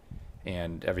great.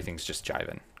 And everything's just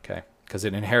jiving, okay? Because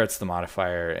it inherits the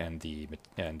modifier and the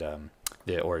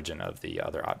origin of the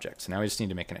other object. So now we just need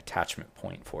to make an attachment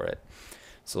point for it.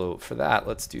 So for that,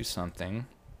 let's do something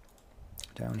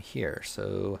down here.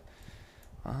 So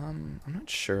I'm not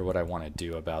sure what I want to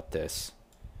do about this.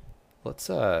 Let's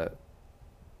do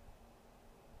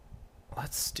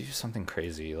something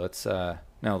crazy. No,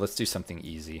 let's do something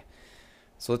easy.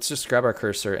 So let's just grab our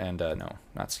cursor and no,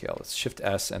 not scale. Let's Shift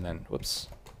S and then whoops.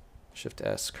 Shift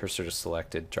S, cursor to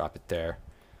selected, drop it there.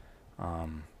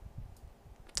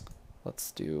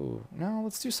 Let's do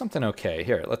something okay.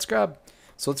 Here, let's grab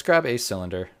a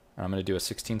cylinder. I'm going to do a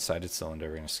 16-sided cylinder.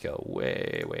 We're going to scale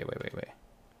way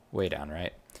down,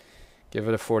 right? Give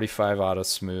it a 45 auto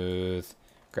smooth.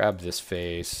 Grab this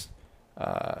face,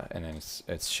 and then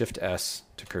it's Shift S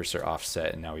to cursor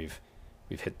offset, and now we've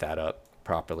hit that up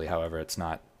properly. However, it's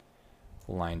not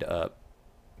lined up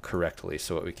correctly.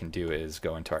 So what we can do is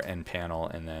go into our end panel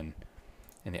and then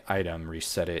in the item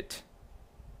reset it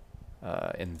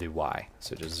in the Y.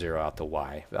 So just zero out the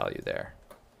Y value there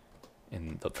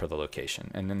for the location.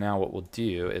 And then now what we'll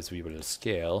do is we will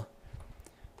scale.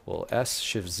 We'll S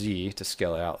Shift Z to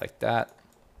scale it out like that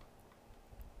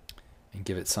and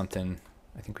give it something.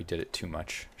 I think we did it too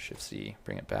much. Shift Z,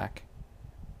 bring it back.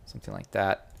 Something like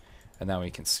that. And then we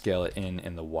can scale it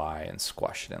in the Y and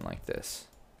squash it in like this.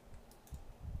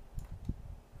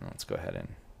 Let's go ahead and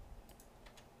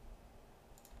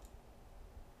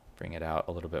bring it out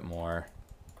a little bit more.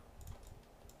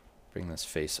 Bring this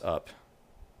face up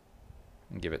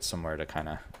and give it somewhere to kind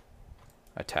of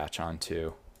attach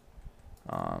onto.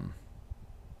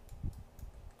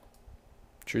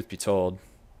 Truth be told,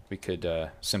 we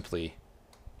could simply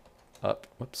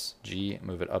G,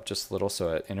 move it up just a little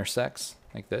so it intersects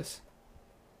like this.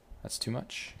 That's too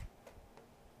much.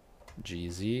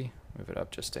 GZ, move it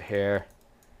up just a hair.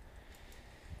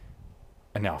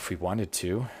 And now if we wanted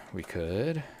to, we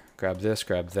could grab this,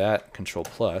 grab that, Control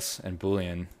plus, and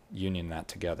Boolean union that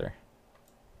together.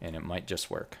 And it might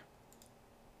just work.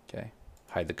 Okay,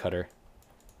 hide the cutter,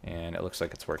 And it looks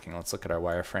like it's working. Let's look at our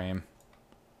wireframe.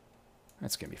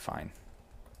 That's going to be fine.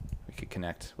 We could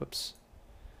connect. Whoops.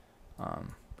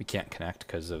 We can't connect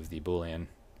because of the Boolean.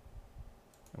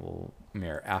 We'll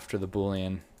mirror after the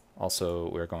Boolean. Also,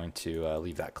 we're going to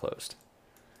leave that closed.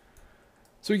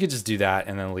 So we could just do that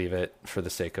and then leave it for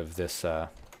the sake of this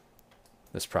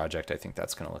this project. I think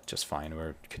that's going to look just fine.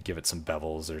 We could give it some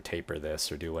bevels or taper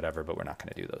this or do whatever, but we're not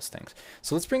going to do those things.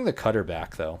 So let's bring the cutter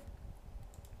back though.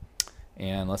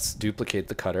 And let's duplicate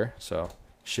the cutter. So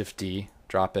Shift D,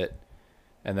 drop it,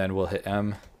 and then we'll hit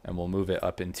M and we'll move it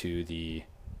up into the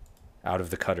out of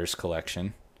the cutters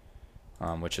collection,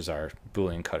 which is our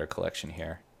Boolean cutter collection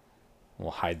here.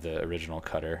 We'll hide the original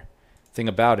cutter. Thing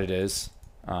about it is,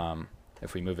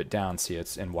 if we move it down, see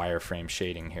it's in wireframe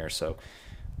shading here. So,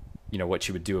 you know, what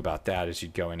you would do about that is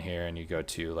you'd go in here and you go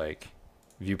to like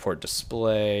viewport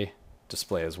display,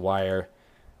 display as wire.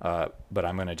 But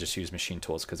I'm going to just use machine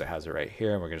tools because it has it right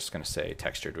here. And we're just going to say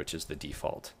textured, which is the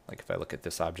default. Like if I look at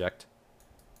this object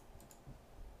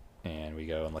and we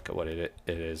go and look at what it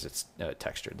is, it's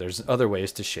textured. There's other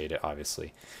ways to shade it,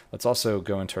 obviously. Let's also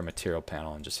go into our material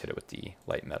panel and just hit it with the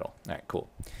light metal. All right, cool.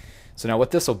 So now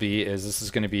what this will be is this is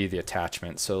going to be the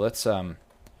attachment. So let's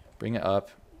bring it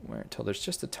up until there's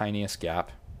just the tiniest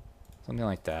gap, something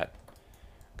like that.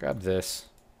 Grab this,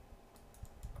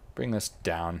 bring this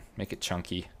down, make it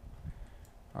chunky.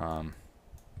 And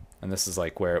this is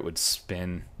like where it would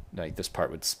spin, like this part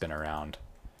would spin around.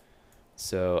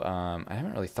 So I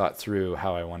haven't really thought through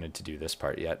how I wanted to do this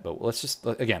part yet, but let's just,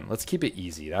 again, let's keep it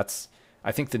easy.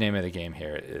 I think the name of the game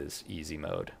here is easy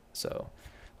mode. So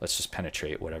let's just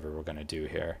penetrate whatever we're going to do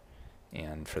here.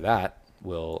 And for that,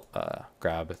 we'll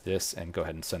grab this and go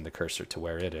ahead and send the cursor to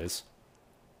where it is.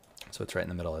 So it's right in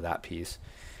the middle of that piece.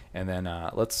 And then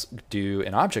let's do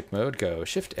in object mode, go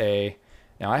Shift A.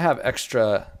 Now I have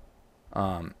extra,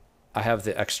 I have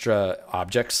the extra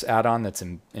objects add-on that's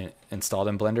installed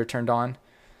in Blender turned on.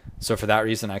 So for that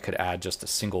reason, I could add just a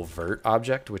single vert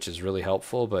object, which is really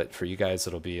helpful. But for you guys,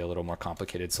 it'll be a little more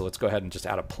complicated. So let's go ahead and just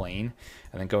add a plane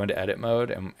and then go into edit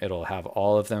mode. And it'll have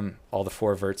all of them, all the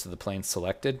 4 verts of the plane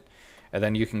selected. And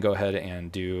then you can go ahead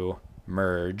and do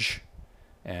merge.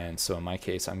 And so in my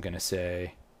case, I'm going to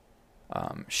say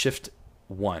Shift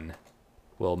 1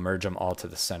 will merge them all to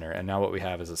the center. And now what we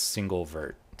have is a single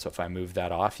vert. So if I move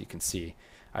that off, you can see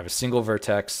I have a single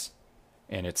vertex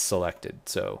and it's selected.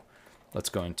 So let's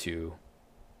go into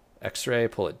X-ray,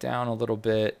 pull it down a little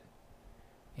bit,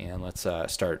 and let's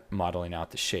start modeling out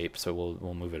the shape. So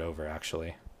we'll move it over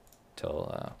actually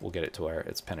till we'll get it to where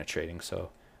it's penetrating.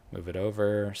 So move it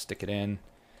over, stick it in,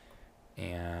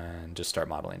 and just start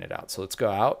modeling it out. So let's go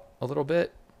out a little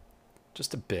bit,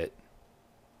 just a bit,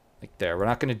 like there. We're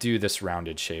not going to do this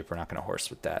rounded shape. We're not going to horse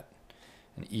with that.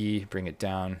 And E, bring it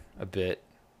down a bit,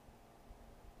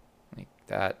 like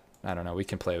that. I don't know. We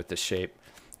can play with this shape.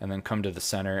 And then come to the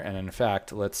center. And in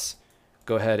fact, let's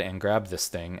go ahead and grab this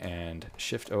thing and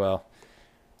shift. Oh, well,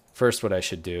 first what I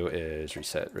should do is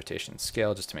reset rotation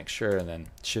scale just to make sure, and then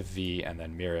Shift V and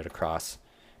then mirror it across.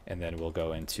 And then we'll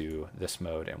go into this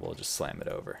mode and we'll just slam it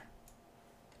over.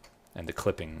 And the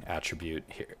clipping attribute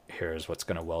here is what's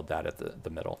going to weld that at the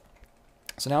middle.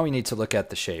 So now we need to look at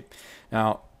the shape.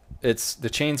 Now the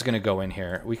chain's going to go in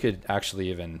here. We could actually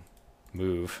even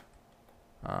move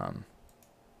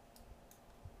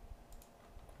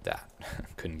that.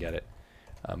 Couldn't get it.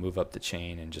 Move up the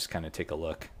chain and just kind of take a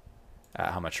look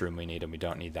at how much room we need, and we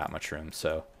don't need that much room.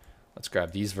 So let's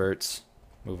grab these verts,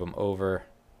 move them over,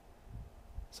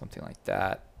 something like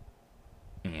that,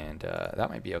 and that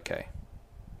might be okay.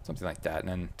 Something like that. And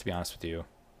then, to be honest with you,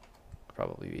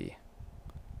 probably be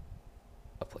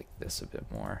up like this a bit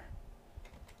more. I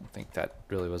don't think that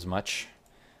really was much.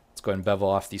 Let's go ahead and bevel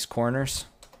off these corners.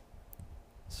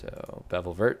 So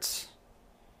bevel verts.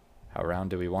 How round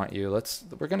do we want you?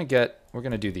 We're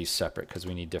gonna do these separate because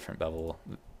we need different bevel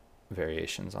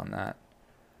variations on that.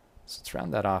 So let's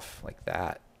round that off like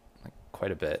that, like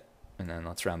quite a bit, and then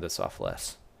let's round this off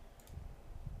less.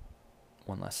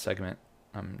 One less segment.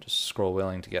 I'm just scroll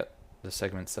wheeling to get the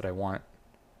segments that I want.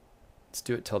 Let's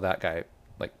do it till that guy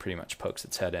like pretty much pokes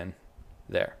its head in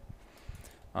there.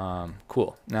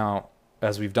 Cool. Now,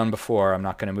 as we've done before, I'm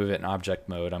not going to move it in object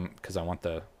mode because I want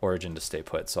the origin to stay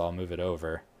put. So I'll move it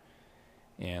over.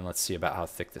 And let's see about how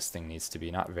thick this thing needs to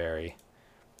be. Not very.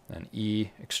 Then E,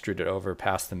 extrude it over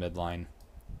past the midline,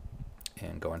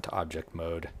 and go into object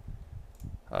mode.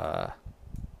 Oh,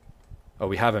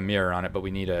 we have a mirror on it, but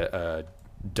we need a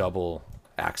double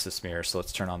axis mirror. So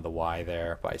let's turn on the Y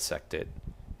there, bisect it,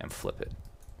 and flip it.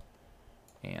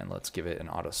 And let's give it an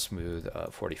auto smooth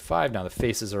 45. Now the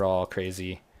faces are all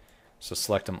crazy. So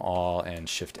select them all and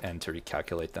Shift N to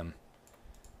recalculate them.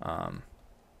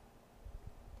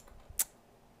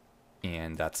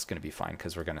 And that's going to be fine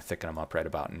because we're going to thicken them up right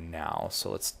about now. So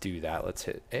let's do that. Let's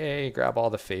hit A, grab all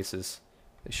the faces.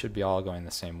 They should be all going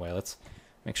the same way. Let's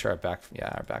make sure our back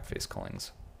face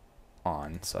culling's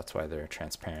on. So that's why they're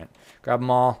transparent. Grab them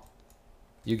all.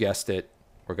 You guessed it.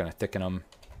 We're going to thicken them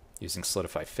using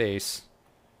solidify face.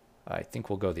 I think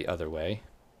we'll go the other way.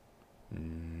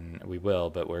 We will,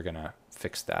 but we're going to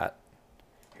fix that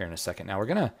here in a second. Now we're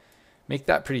going to make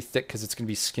that pretty thick because it's going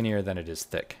to be skinnier than it is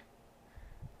thick.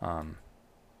 To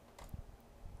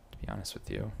be honest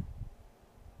with you,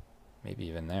 maybe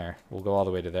even there. We'll go all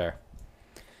the way to there.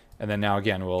 And then now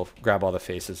again, we'll grab all the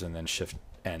faces and then Shift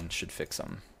N should fix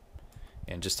them.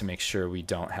 And just to make sure we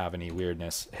don't have any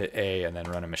weirdness, hit A and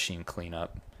then run a machine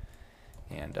cleanup.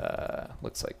 And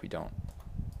looks like we don't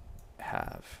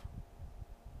have.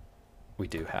 We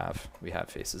have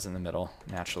faces in the middle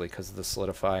naturally because of the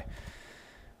solidify.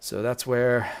 So that's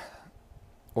where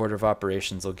order of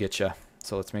operations will get you.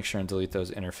 So let's make sure and delete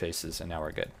those interfaces, and now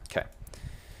we're good. Okay,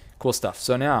 cool stuff.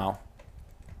 So now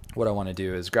what I want to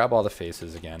do is grab all the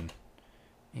faces again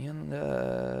and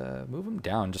move them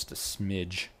down just a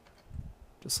smidge,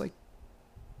 just like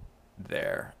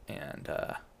there, and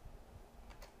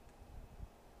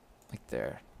like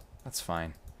there. That's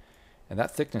fine. And that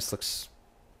thickness looks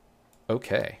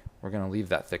okay. We're going to leave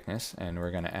that thickness, and we're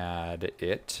going to add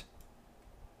it.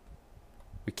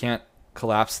 We can't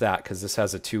collapse that because this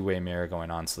has a two-way mirror going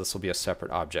on, so this will be a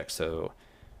separate object. So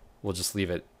we'll just leave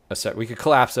it a set. We could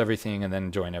collapse everything and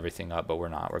then join everything up, but we're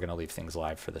not. We're going to leave things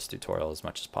live for this tutorial as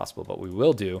much as possible. But what we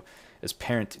will do is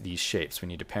parent these shapes. We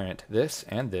need to parent this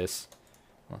and this.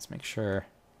 Let's make sure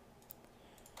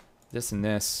this and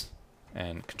this,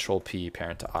 and Control P,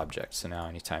 parent to object. So now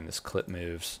anytime this clip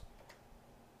moves,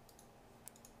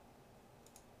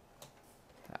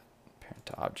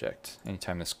 to object.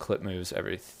 Anytime this clip moves,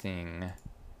 everything.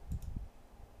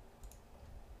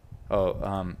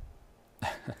 Oh,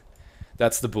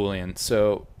 that's the Boolean.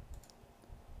 So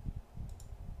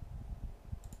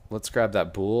let's grab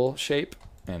that bool shape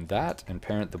and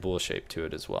parent the bool shape to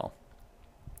it as well.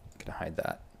 I'm gonna hide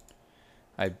that.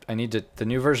 I need to. The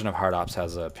new version of HardOps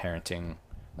has a parenting,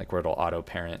 like where it'll auto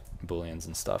parent booleans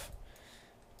and stuff.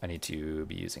 I need to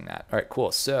be using that. All right,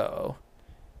 cool. So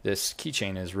this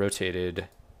keychain is rotated.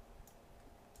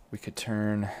 We could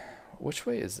turn, which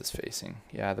way is this facing?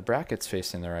 Yeah, the bracket's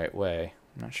facing the right way.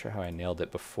 I'm not sure how I nailed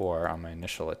it before on my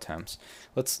initial attempts.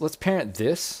 Let's parent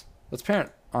this. Let's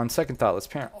parent, on second thought, let's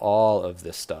parent all of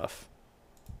this stuff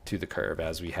to the curve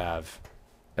as we have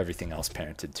everything else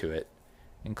parented to it,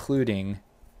 including,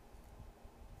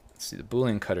 let's see, the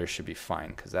Boolean cutter should be fine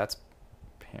because that's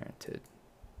parented.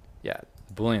 Yeah,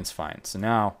 the Boolean's fine. So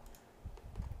now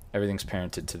everything's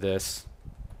parented to this.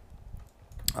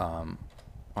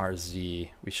 RZ,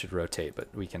 we should rotate,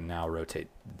 but we can now rotate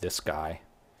this guy.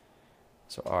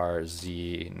 So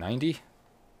RZ90.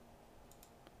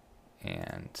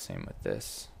 And same with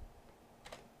this.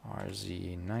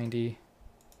 RZ90.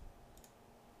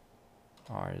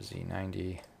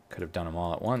 RZ90. Could have done them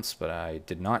all at once, but I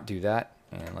did not do that.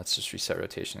 And let's just reset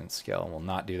rotation and scale. And we'll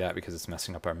not do that because it's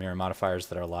messing up our mirror modifiers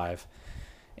that are live.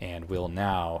 And we'll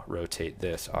now rotate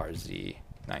this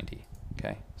RZ90.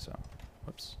 Okay, so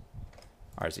whoops,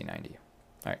 RZ90. All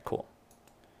right, cool.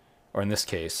 Or in this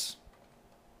case,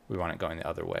 we want it going the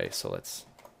other way. So let's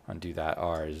undo that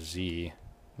RZ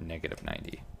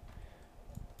 -90.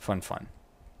 Fun.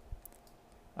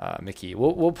 Mickey,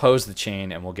 we'll pose the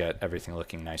chain and we'll get everything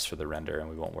looking nice for the render, and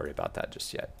we won't worry about that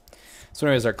just yet. So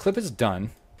anyways, our clip is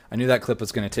done. I knew that clip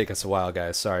was going to take us a while,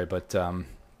 guys. Sorry, but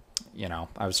you know,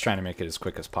 I was trying to make it as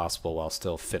quick as possible while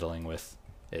still fiddling with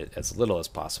it as little as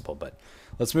possible. But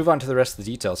let's move on to the rest of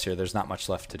the details here. There's not much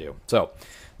left to do. So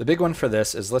the big one for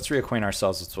this is let's reacquaint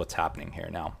ourselves with what's happening here.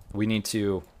 Now we need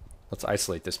to, let's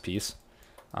isolate this piece.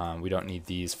 We don't need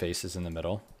these faces in the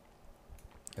middle,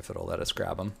 if it'll let us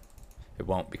grab them. It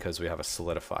won't because we have a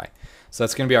solidify. So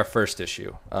that's going to be our first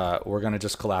issue. We're going to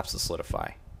just collapse the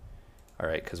solidify. All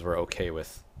right, because we're okay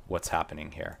with what's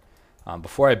happening here.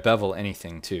 Before I bevel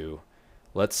anything too,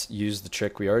 let's use the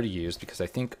trick we already used, because I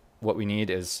think what we need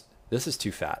is, this is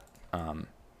too fat.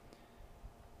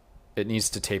 It needs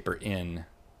to taper in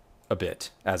a bit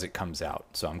as it comes out.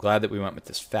 So I'm glad that we went with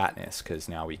this fatness, because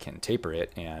now we can taper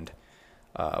it, and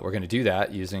we're going to do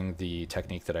that using the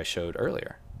technique that I showed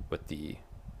earlier with the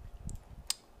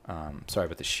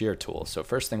with the shear tool. So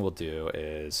first thing we'll do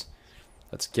is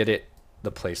let's get it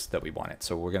the place that we want it.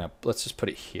 So let's just put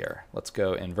it here. Let's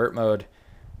go invert mode.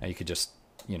 Now you could just,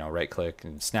 you know, right click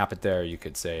and snap it there. You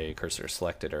could say cursor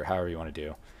selected or however you want to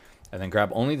do. and then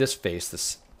grab only this face,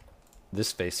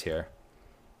 this face here,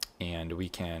 and we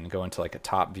can go into like a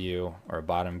top view or a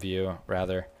bottom view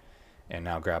rather, and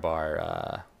now grab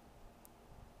our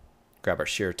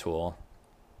shear tool.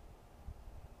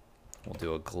 We'll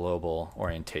do a global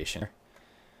orientation.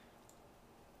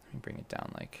 Let me bring it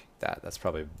down like that. That's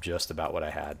probably just about what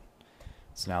I had.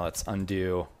 So now let's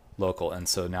undo local. And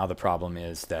so now the problem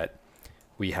is that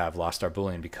we have lost our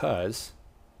Boolean, because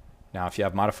now if you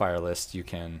have modifier list, you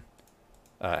can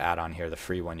add on here the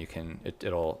free one. You can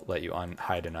it'll let you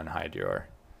hide and unhide your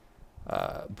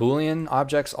Boolean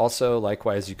objects. Also,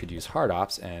 likewise, you could use hard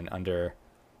ops, and under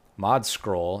mod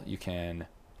scroll, you can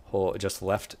hold just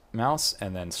left mouse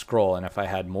and then scroll. And if I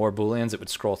had more Booleans, it would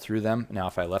scroll through them. Now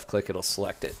if I left click, it'll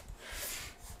select it.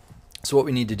 So what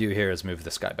we need to do here is move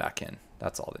this guy back in.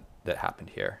 That's all that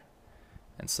happened here.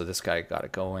 And so this guy got to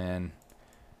go in.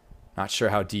 Not sure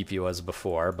how deep he was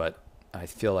before, but I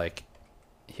feel like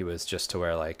he was just to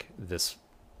where like this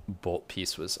bolt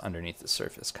piece was underneath the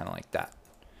surface, kind of like that.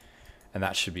 And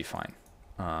that should be fine.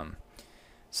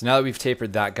 So now that we've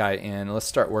tapered that guy in, let's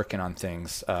start working on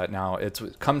things. Now it's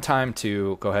come time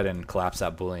to go ahead and collapse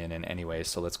that Boolean in anyway.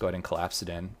 So let's go ahead and collapse it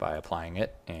in by applying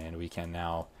it. And we can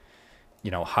now,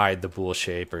 hide the bool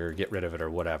shape or get rid of it or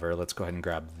whatever. Let's go ahead and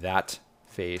grab that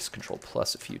face, Control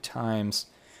plus a few times,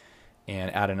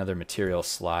 and add another material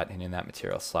slot. And in that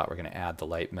material slot, we're going to add the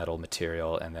light metal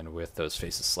material. And then with those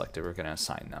faces selected, we're going to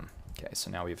assign them. Okay,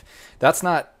 so now that's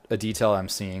not a detail I'm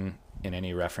seeing in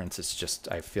any reference. It's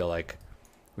just, I feel like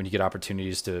when you get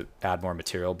opportunities to add more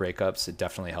material breakups, it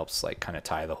definitely helps like kind of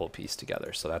tie the whole piece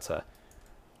together. So that's a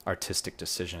artistic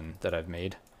decision that I've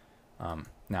made.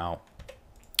 Now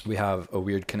we have a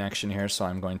weird connection here, so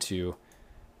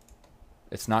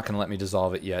it's not going to let me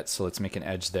dissolve it yet. So let's make an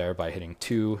edge there by hitting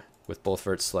 2 with both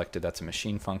verts selected. That's a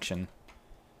machine function.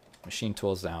 Machine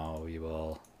tools, now we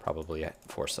will probably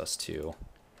force us to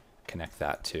connect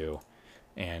that too.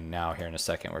 And now here in a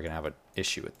second, we're going to have an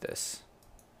issue with this.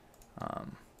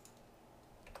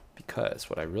 Because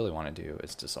what I really want to do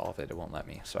is dissolve it. It won't let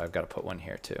me. So I've got to put one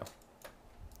here too.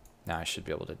 Now I should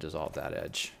be able to dissolve that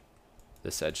edge.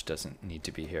 This edge doesn't need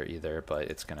to be here either, but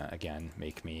it's going to, again,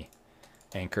 make me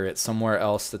anchor it somewhere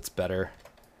else that's better.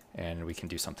 And we can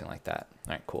do something like that.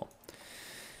 All right, cool.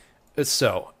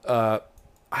 So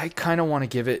I kind of want to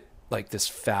give it like this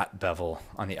fat bevel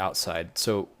on the outside.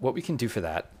 So what we can do for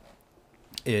that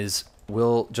is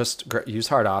we'll just use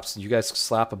hard ops. You guys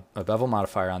slap a bevel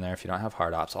modifier on there if you don't have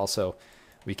hard ops. Also,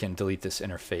 we can delete this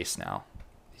interface now.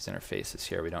 These interfaces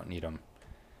here, we don't need them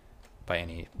by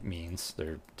any means.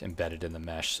 They're embedded in the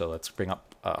mesh. So let's bring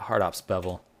up hard ops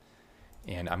bevel.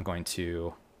 And I'm going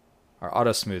to, our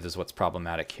auto smooth is what's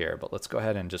problematic here, but let's go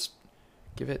ahead and just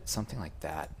give it something like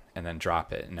that and then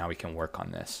drop it. And now we can work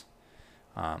on this.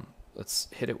 Let's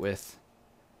hit it with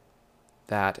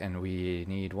that, and we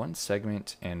need one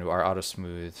segment, and our auto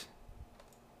smooth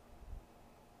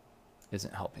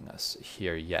isn't helping us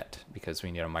here yet because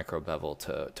we need a micro bevel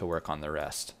to work on the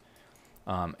rest.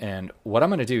 And what I'm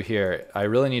going to do here, I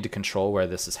really need to control where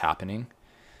this is happening.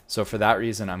 So for that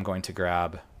reason, I'm going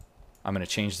to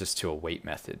change this to a weight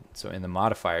method. So in the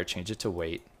modifier, change it to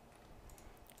weight,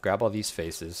 grab all these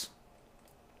faces,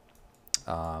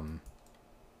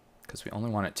 because we only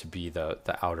want it to be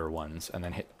the outer ones, and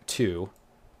then hit 2.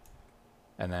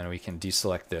 And then we can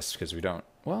deselect this because we don't,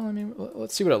 well, I mean,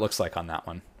 let's see what it looks like on that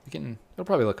one. It'll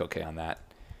probably look okay on that.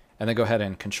 And then go ahead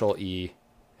and Control E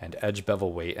and edge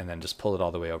bevel weight, and then just pull it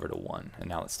all the way over to 1. And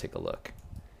now let's take a look.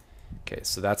 Okay,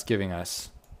 so that's giving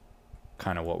us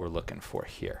kind of what we're looking for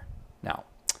here. Now,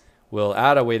 we'll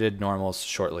add a weighted normals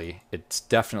shortly. It's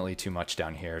definitely too much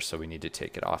down here, so we need to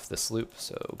take it off this loop.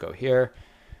 So go here.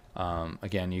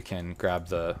 Again, you can grab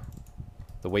the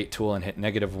weight tool and hit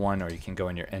 -1, or you can go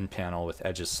in your end panel with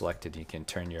edges selected. You can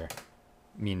turn your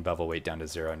mean bevel weight down to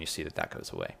 0, and you see that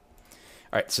goes away.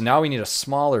 All right, so now we need a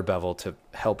smaller bevel to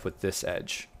help with this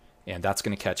edge, and that's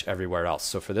going to catch everywhere else.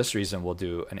 So for this reason, we'll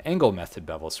do an angle method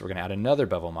bevel. So we're going to add another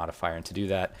bevel modifier, and to do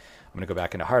that, I'm going to go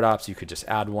back into hard ops. You could just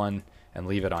add one and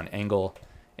leave it on angle,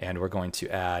 and we're going to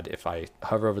add, if I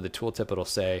hover over the tooltip, it'll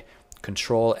say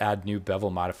Control add new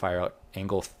bevel modifier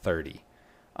angle 30.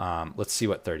 Let's see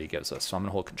what 30 gives us. So I'm going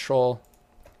to hold Control,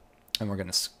 and we're going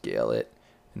to scale it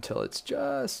until it's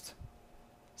just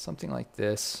something like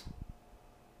this.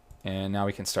 And now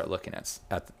we can start looking at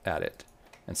it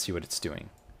and see what it's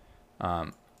doing.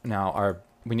 Now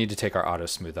we need to take our auto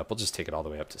smooth up. We'll just take it all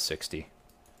the way up to 60.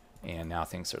 And now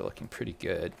things are looking pretty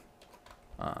good.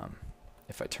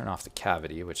 If I turn off the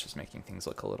cavity, which is making things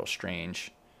look a little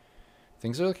strange,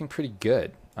 things are looking pretty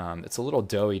good. It's a little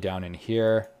doughy down in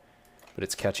here, but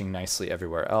it's catching nicely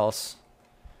everywhere else.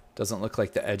 Doesn't look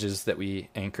like the edges that we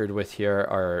anchored with here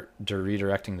are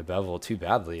redirecting the bevel too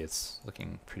badly. It's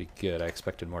looking pretty good. I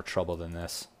expected more trouble than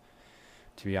this,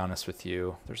 to be honest with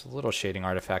you. There's a little shading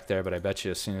artifact there, but I bet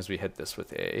you as soon as we hit this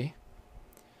with a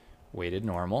weighted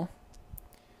normal,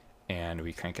 and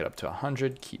we crank it up to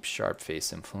 100, keep sharp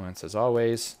face influence as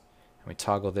always, and we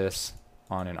toggle this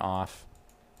on and off.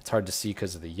 It's hard to see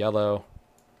because of the yellow,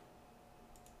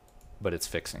 but it's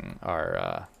fixing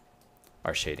our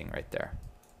shading right there.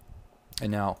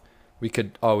 And now we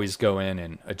could always go in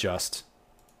and adjust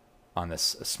on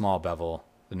this small bevel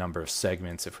the number of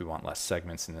segments. If we want less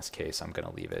segments in this case, I'm going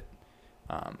to leave it.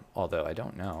 Although I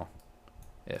don't know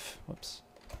if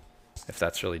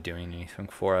that's really doing anything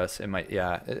for us. It might,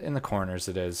 yeah, in the corners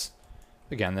it is.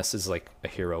 Again, this is like a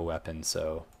hero weapon,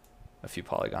 so a few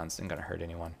polygons isn't going to hurt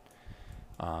anyone.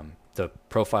 The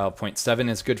profile 0.7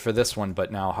 is good for this one,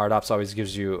 but now hard ops always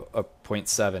gives you a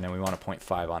 0.7, and we want a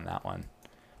 0.5 on that one,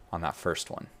 on that first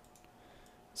one.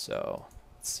 So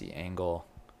let's see, angle,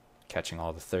 catching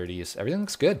all the 30s. Everything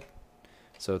looks good.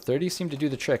 So 30s seem to do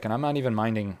the trick, and I'm not even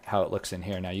minding how it looks in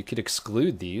here. Now you could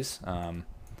exclude these.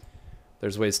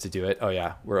 There's ways to do it. Oh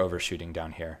yeah, we're overshooting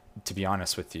down here. To be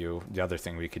honest with you, the other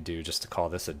thing we could do just to call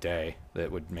this a day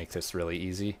that would make this really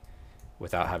easy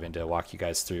without having to walk you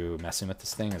guys through messing with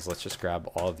this thing is let's just grab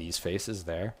all of these faces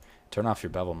there, turn off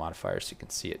your bevel modifier so you can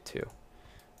see it too.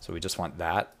 So we just want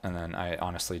that, and then I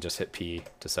honestly just hit P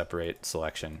to separate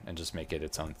selection and just make it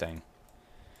its own thing.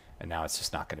 And now it's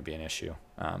just not going to be an issue.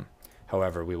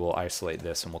 However, we will isolate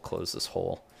this and we'll close this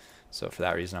hole. So for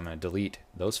that reason, I'm going to delete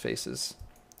those faces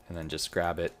and then just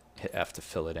grab it, hit F to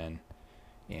fill it in,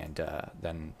 and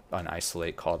then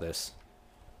unisolate, call this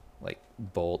like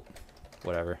bolt,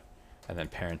 whatever, and then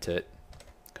parent it,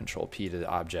 Control P to the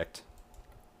object.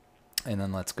 And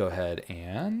then let's go ahead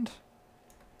and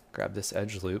grab this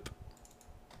edge loop,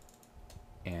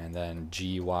 and then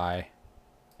GY,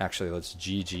 actually let's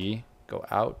GG, go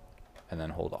out, and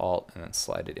then hold Alt, and then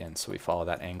slide it in. So we follow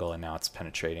that angle, and now it's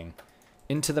penetrating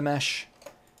into the mesh,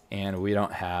 and we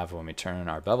don't have, when we turn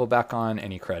our bevel back on,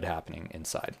 any crud happening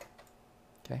inside.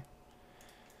 Okay,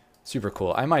 super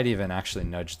cool. I might even actually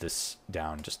nudge this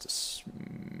down just a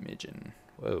smidgen.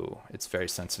 Whoa, it's very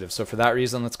sensitive. So for that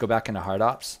reason, let's go back into hard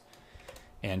ops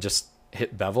and just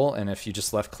hit bevel, and if you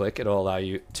just left click, it'll allow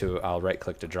you to, I'll right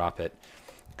click to drop it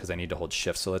because I need to hold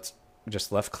shift. So let's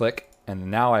just left click, and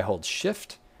now I hold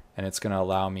shift, and it's going to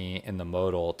allow me in the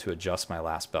modal to adjust my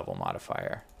last bevel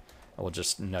modifier. And we'll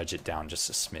just nudge it down just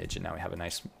a smidge, and now we have a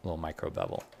nice little micro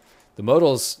bevel. The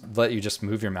modals let you just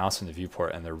move your mouse in the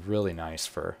viewport, and they're really nice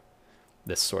for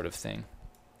this sort of thing.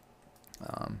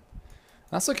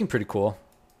 That's looking pretty cool.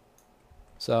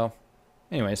 So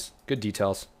anyways, good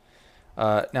details.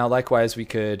 Now likewise, we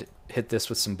could hit this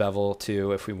with some bevel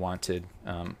too if we wanted.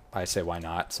 I say why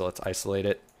not, so let's isolate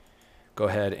it. Go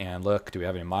ahead and look, do we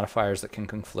have any modifiers that can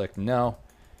conflict? No.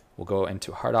 We'll go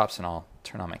into hard ops, and I'll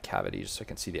turn on my cavity just so I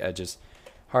can see the edges.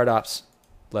 Hard ops,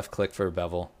 left click for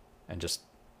bevel, and just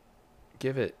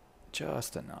give it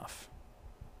just enough.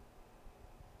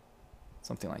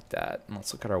 Something like that. And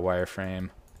let's look at our wireframe.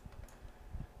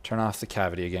 Turn off the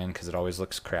cavity again because it always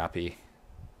looks crappy.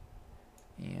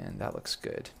 And that looks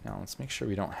good. Now let's make sure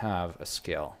we don't have a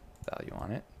scale value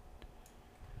on it.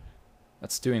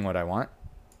 That's doing what I want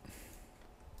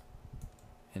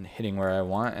and hitting where I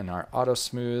want. And our auto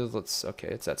smooth, okay,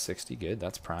 it's at 60, good,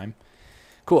 that's prime.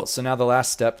 Cool, so now the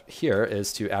last step here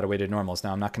is to add a weighted normals.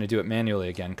 Now I'm not going to do it manually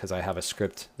again because I have a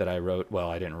script that I wrote.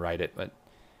 Well, I didn't write it, but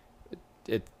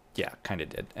it yeah, kind of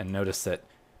did. And notice that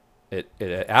it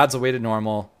adds a weighted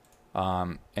normal,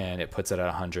 and it puts it at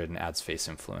 100 and adds face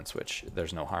influence, which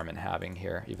there's no harm in having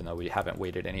here, even though we haven't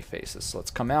weighted any faces. So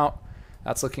let's come out.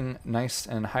 That's looking nice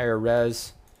and higher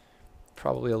res.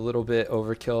 Probably a little bit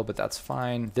overkill, but that's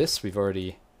fine. This we've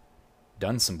already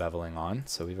done some beveling on,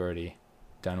 so we've already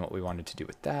done what we wanted to do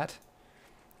with that.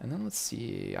 And then let's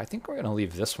see, I think we're going to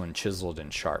leave this one chiseled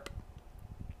and sharp.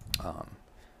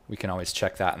 We can always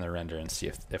check that in the render and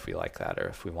see if we like that, or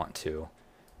if we want to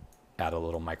add a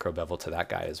little micro bevel to that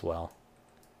guy as well.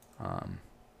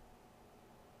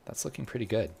 That's looking pretty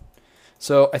good.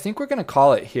 So I think we're going to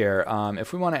call it here.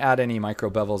 If we want to add any micro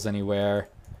bevels anywhere,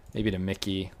 maybe to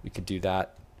Mickey, we could do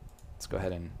that. Let's go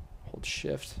ahead and hold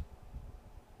shift.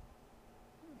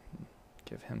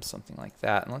 Give him something like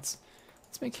that. And let's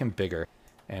make him bigger.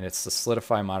 And it's the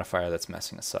solidify modifier that's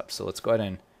messing us up. So let's go ahead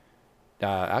and,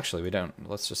 actually we don't,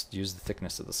 let's just use the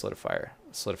thickness of the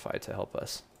solidify to help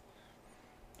us.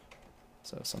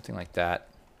 So something like that,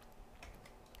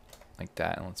 and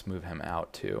let's move him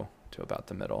out to about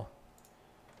the middle.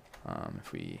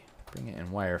 If we bring it in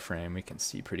wireframe, we can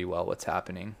see pretty well what's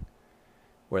happening.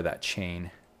 where that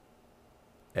chain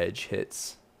edge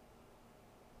hits.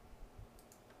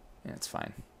 Yeah, it's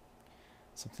fine.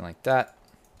 Something like that.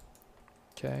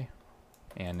 Okay.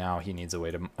 And now he needs a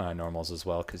way to normals as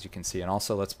well, because you can see. And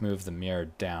also let's move the mirror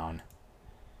down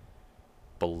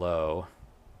below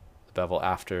the bevel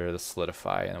after the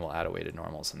solidify, and then we'll add a weighted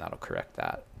normals, and that'll correct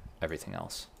that, everything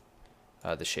else,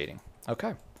 the shading.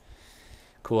 Okay.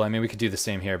 Cool. I mean, we could do the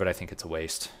same here, but I think it's a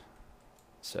waste.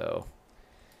 So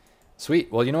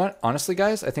sweet. Well, you know what? Honestly,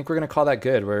 guys, I think we're going to call that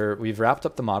good. We've wrapped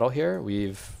up the model here.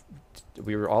 We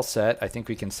were all set. I think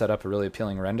we can set up a really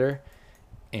appealing render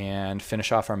and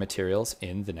finish off our materials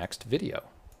in the next video.